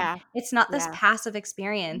invitation. yeah, It's not this yeah. passive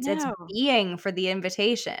experience, it's No. being for the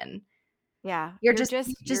invitation." Yeah. You're You're just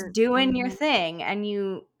just just you're doing your mhm. thing, and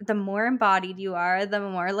the more embodied you are, the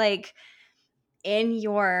more, like, in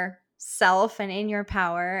yourself and in your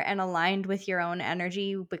power and aligned with your own energy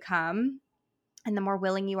you become, and the more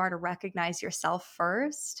willing you are to recognize yourself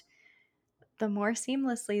first, the more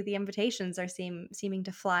seamlessly the invitations are seeming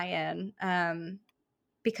to fly in,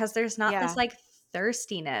 because there's not this, Yeah. like,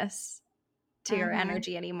 thirstiness to your Mhm.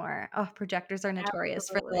 energy anymore. Oh, projectors are notorious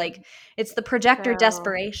for, Absolutely. like it's the projector So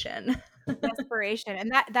desperation. desperation,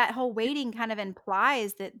 and that whole waiting kind of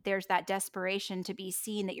implies that there's that desperation to be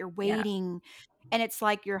seen, that you're Yeah. waiting, and it's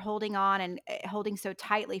like you're holding on and, holding so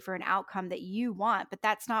tightly for an outcome that you want, but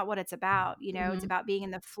that's not what it's about, you know? It's Mhm. about being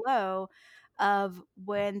in the flow of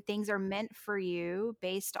when things are meant for you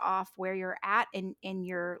based off where you're at in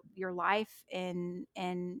your life and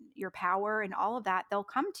your power and all of that, they'll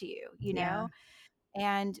come to you, you Yeah. know?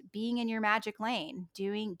 And being in your magic lane,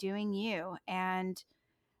 doing you, and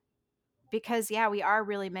because, yeah, we are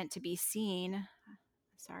really meant to be seen.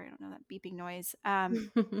 Sorry, I don't know that beeping noise.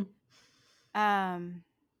 Um,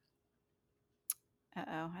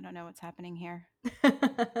 Uh-oh, I don't know what's happening here.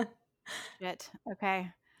 Shit.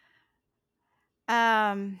 Okay.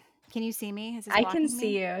 Um, can you see me? Is this I can blocking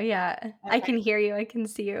see me? you, yeah. I Okay. can hear you, I can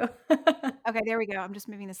see you. Okay, there we go. I'm just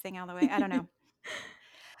moving this thing out of the way. I don't know.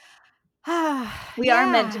 We are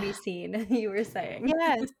meant to Yeah. be seen, you were saying.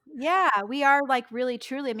 Yes. Yeah, we are, like, really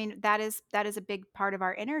truly, I mean, that is a big part of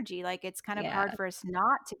our energy. Like, it's kind of hard Yeah. for us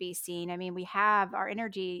not to be seen. I mean, we have our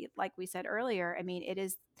energy, like we said earlier. I mean,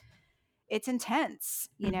 it's intense,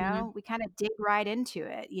 you Mhm. know? We kinda dig right into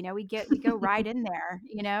it, you know? We go right in there,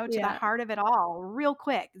 you know, to the Yeah. heart of it all real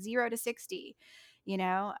quick, 0 to 60, you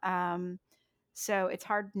know? So it's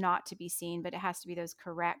hard not to be seen, but it has to be the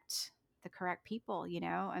correct people, you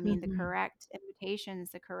know? I mean, the Mhm. correct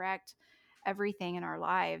invitations, the correct everything in our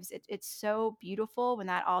lives. It's so beautiful when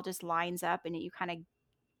that all just lines up and you kinda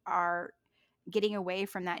are getting away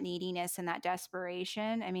from that neediness and that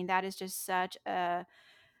desperation. I mean, that is just such a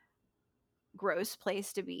gross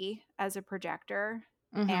place to be as a projector,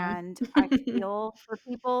 Mhm. and I feel for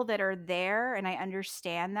people that are there, and I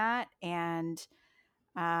understand that, and,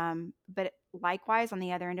 but likewise, on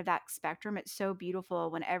the other end of that spectrum, it's so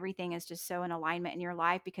beautiful when everything is just so in alignment in your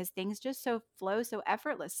life because things just so flow so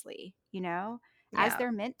effortlessly, you know, as Yeah.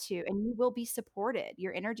 they're meant to, and you will be supported.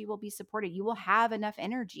 Your energy will be supported. You will have enough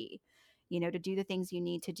energy, you know, to do the things you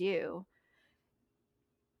need to do.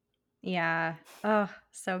 Yeah. Oh,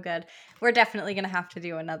 so good. We're definitely gonna have to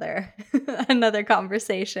do another another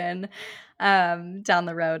conversation, down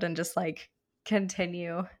the road and just, like,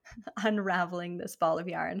 continue unraveling this ball of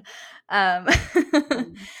yarn. Um,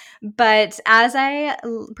 Mm. but as I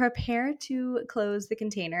prepare to close the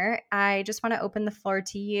container, I just wanna open the floor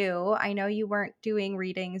to you. I know you weren't doing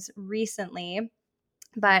readings recently,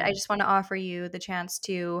 but I Mhm. just want to offer you the chance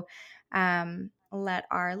to let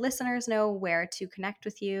our listeners know where to connect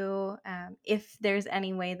with you. If there's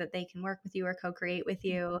any way that they can work with you or co create with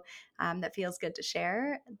you that feels good to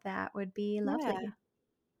share, that would be Yeah. lovely.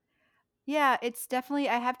 Yeah, it's definitely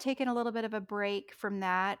I have taken a little bit of a break from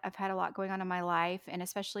that. I've had a lot going on in my life, and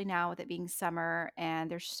especially now with it being summer and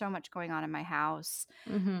there's so much going on in my house.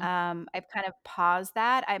 Hmm. I've kind of paused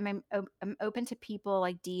that. I'm open to people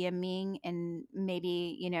like DMing and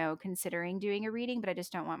maybe, considering doing a reading, but I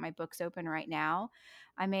just don't want my books open right now.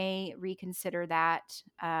 I may reconsider that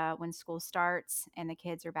when school starts and the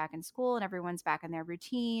kids are back in school and everyone's back in their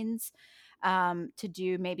routines, to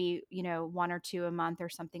do maybe, one or two a month or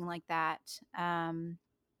something like that.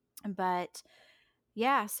 But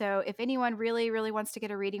yeah, so if anyone really, really wants to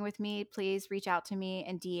get a reading with me, please reach out to me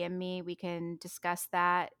and DM me. We can discuss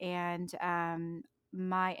that. And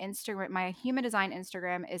my human design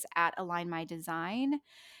Instagram is at Align My Design.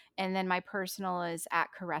 And then my personal is at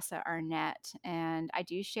Caressa Arnett. And I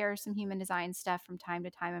do share some human design stuff from time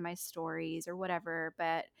to time in my stories or whatever,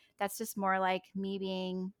 but that's just more like me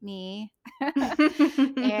being me.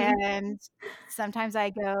 And sometimes I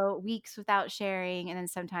go weeks without sharing, and then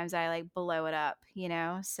sometimes I like blow it up,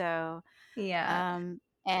 So, Yeah,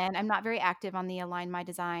 and I'm not very active on the Align My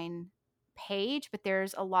Design page, but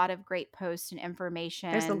there's a lot of great posts and there's a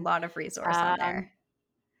information. lot of resource on Um, there.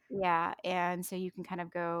 yeah, and so you can kind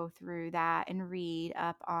of go through that and read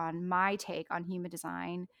up on my take on human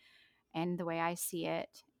design and the way I see it.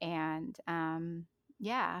 And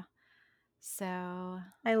yeah, so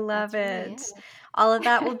I love that's really it. it. All of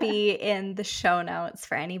that will be in the show notes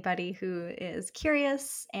for anybody who is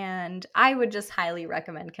curious. And I would just highly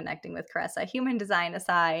recommend connecting with Caressa. Human design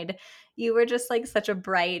aside, you were just like such a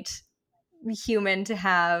bright human to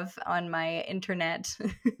have on my internet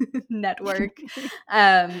network.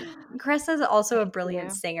 Caressa is also a Thank brilliant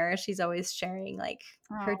you. singer. She's always sharing like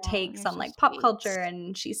her Oh, takes you're on so like pop sweet. culture,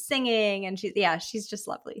 and she's singing, and she's just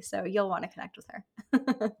lovely. So you'll want to connect with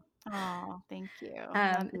her. Oh, thank you.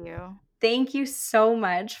 Love um, you. Thank you so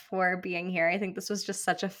much for being here. I think this was just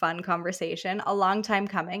such a fun conversation. A long time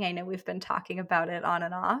coming. I know we've been talking about it on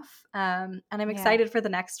and off. And I'm Yeah, excited for the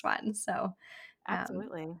next one. So,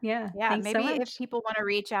 absolutely. yeah, Yeah, thanks so maybe if much. people want to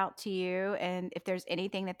reach out to you and if there's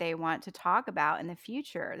anything that they want to talk about in the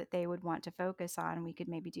future that they would want to focus on, we could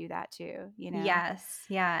maybe do that too. Yes.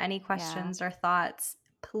 Yeah. Any Yeah. questions or thoughts,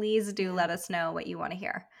 please do Yeah. let us know what you want to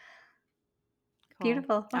hear. Cool.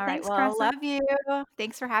 Beautiful. Well, All right. thanks, Well, Caressa. love you.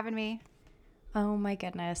 Thanks for having me. Oh my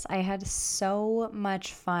goodness. I had so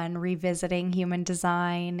much fun revisiting human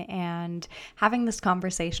design and having this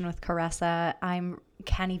conversation with Caressa. I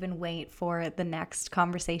can't even wait for the next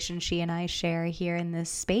conversation she and I share here in this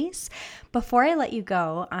space. Before I let you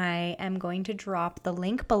go, I am going to drop the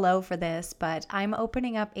link below for this, but I'm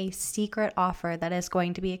opening up a secret offer that is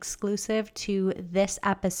going to be exclusive to this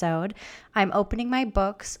episode. I'm opening my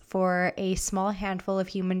books for a small handful of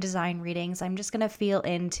human design readings. I'm just going to feel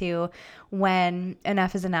into when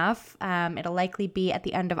enough is enough. It'll likely be at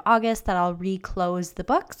the end of August that I'll reclose the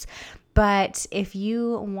books. But if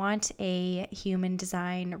you want a human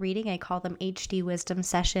design reading, I call them HD Wisdom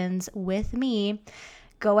Sessions with me,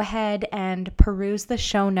 go ahead and peruse the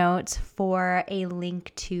show notes for a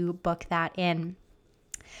link to book that in.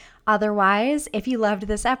 Otherwise, if you loved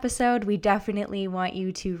this episode, we definitely want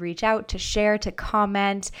you to reach out, to share, to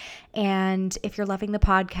comment. And if you're loving the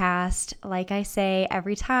podcast, like I say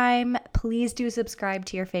every time, please do subscribe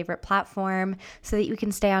to your favorite platform so that you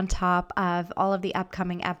can stay on top of all of the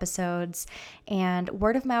upcoming episodes. And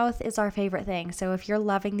word of mouth is our favorite thing. So if you're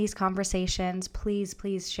loving these conversations, please,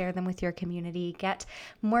 please share them with your community. Get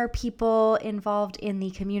more people involved in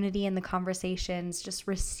the community and the conversations, just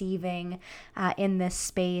receiving in this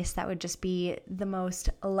space. That would just be the most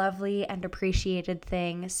lovely and appreciated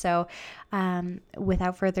thing. So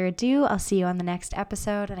without further ado, I'll see you on the next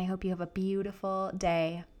episode, and I hope you have a beautiful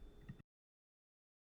day.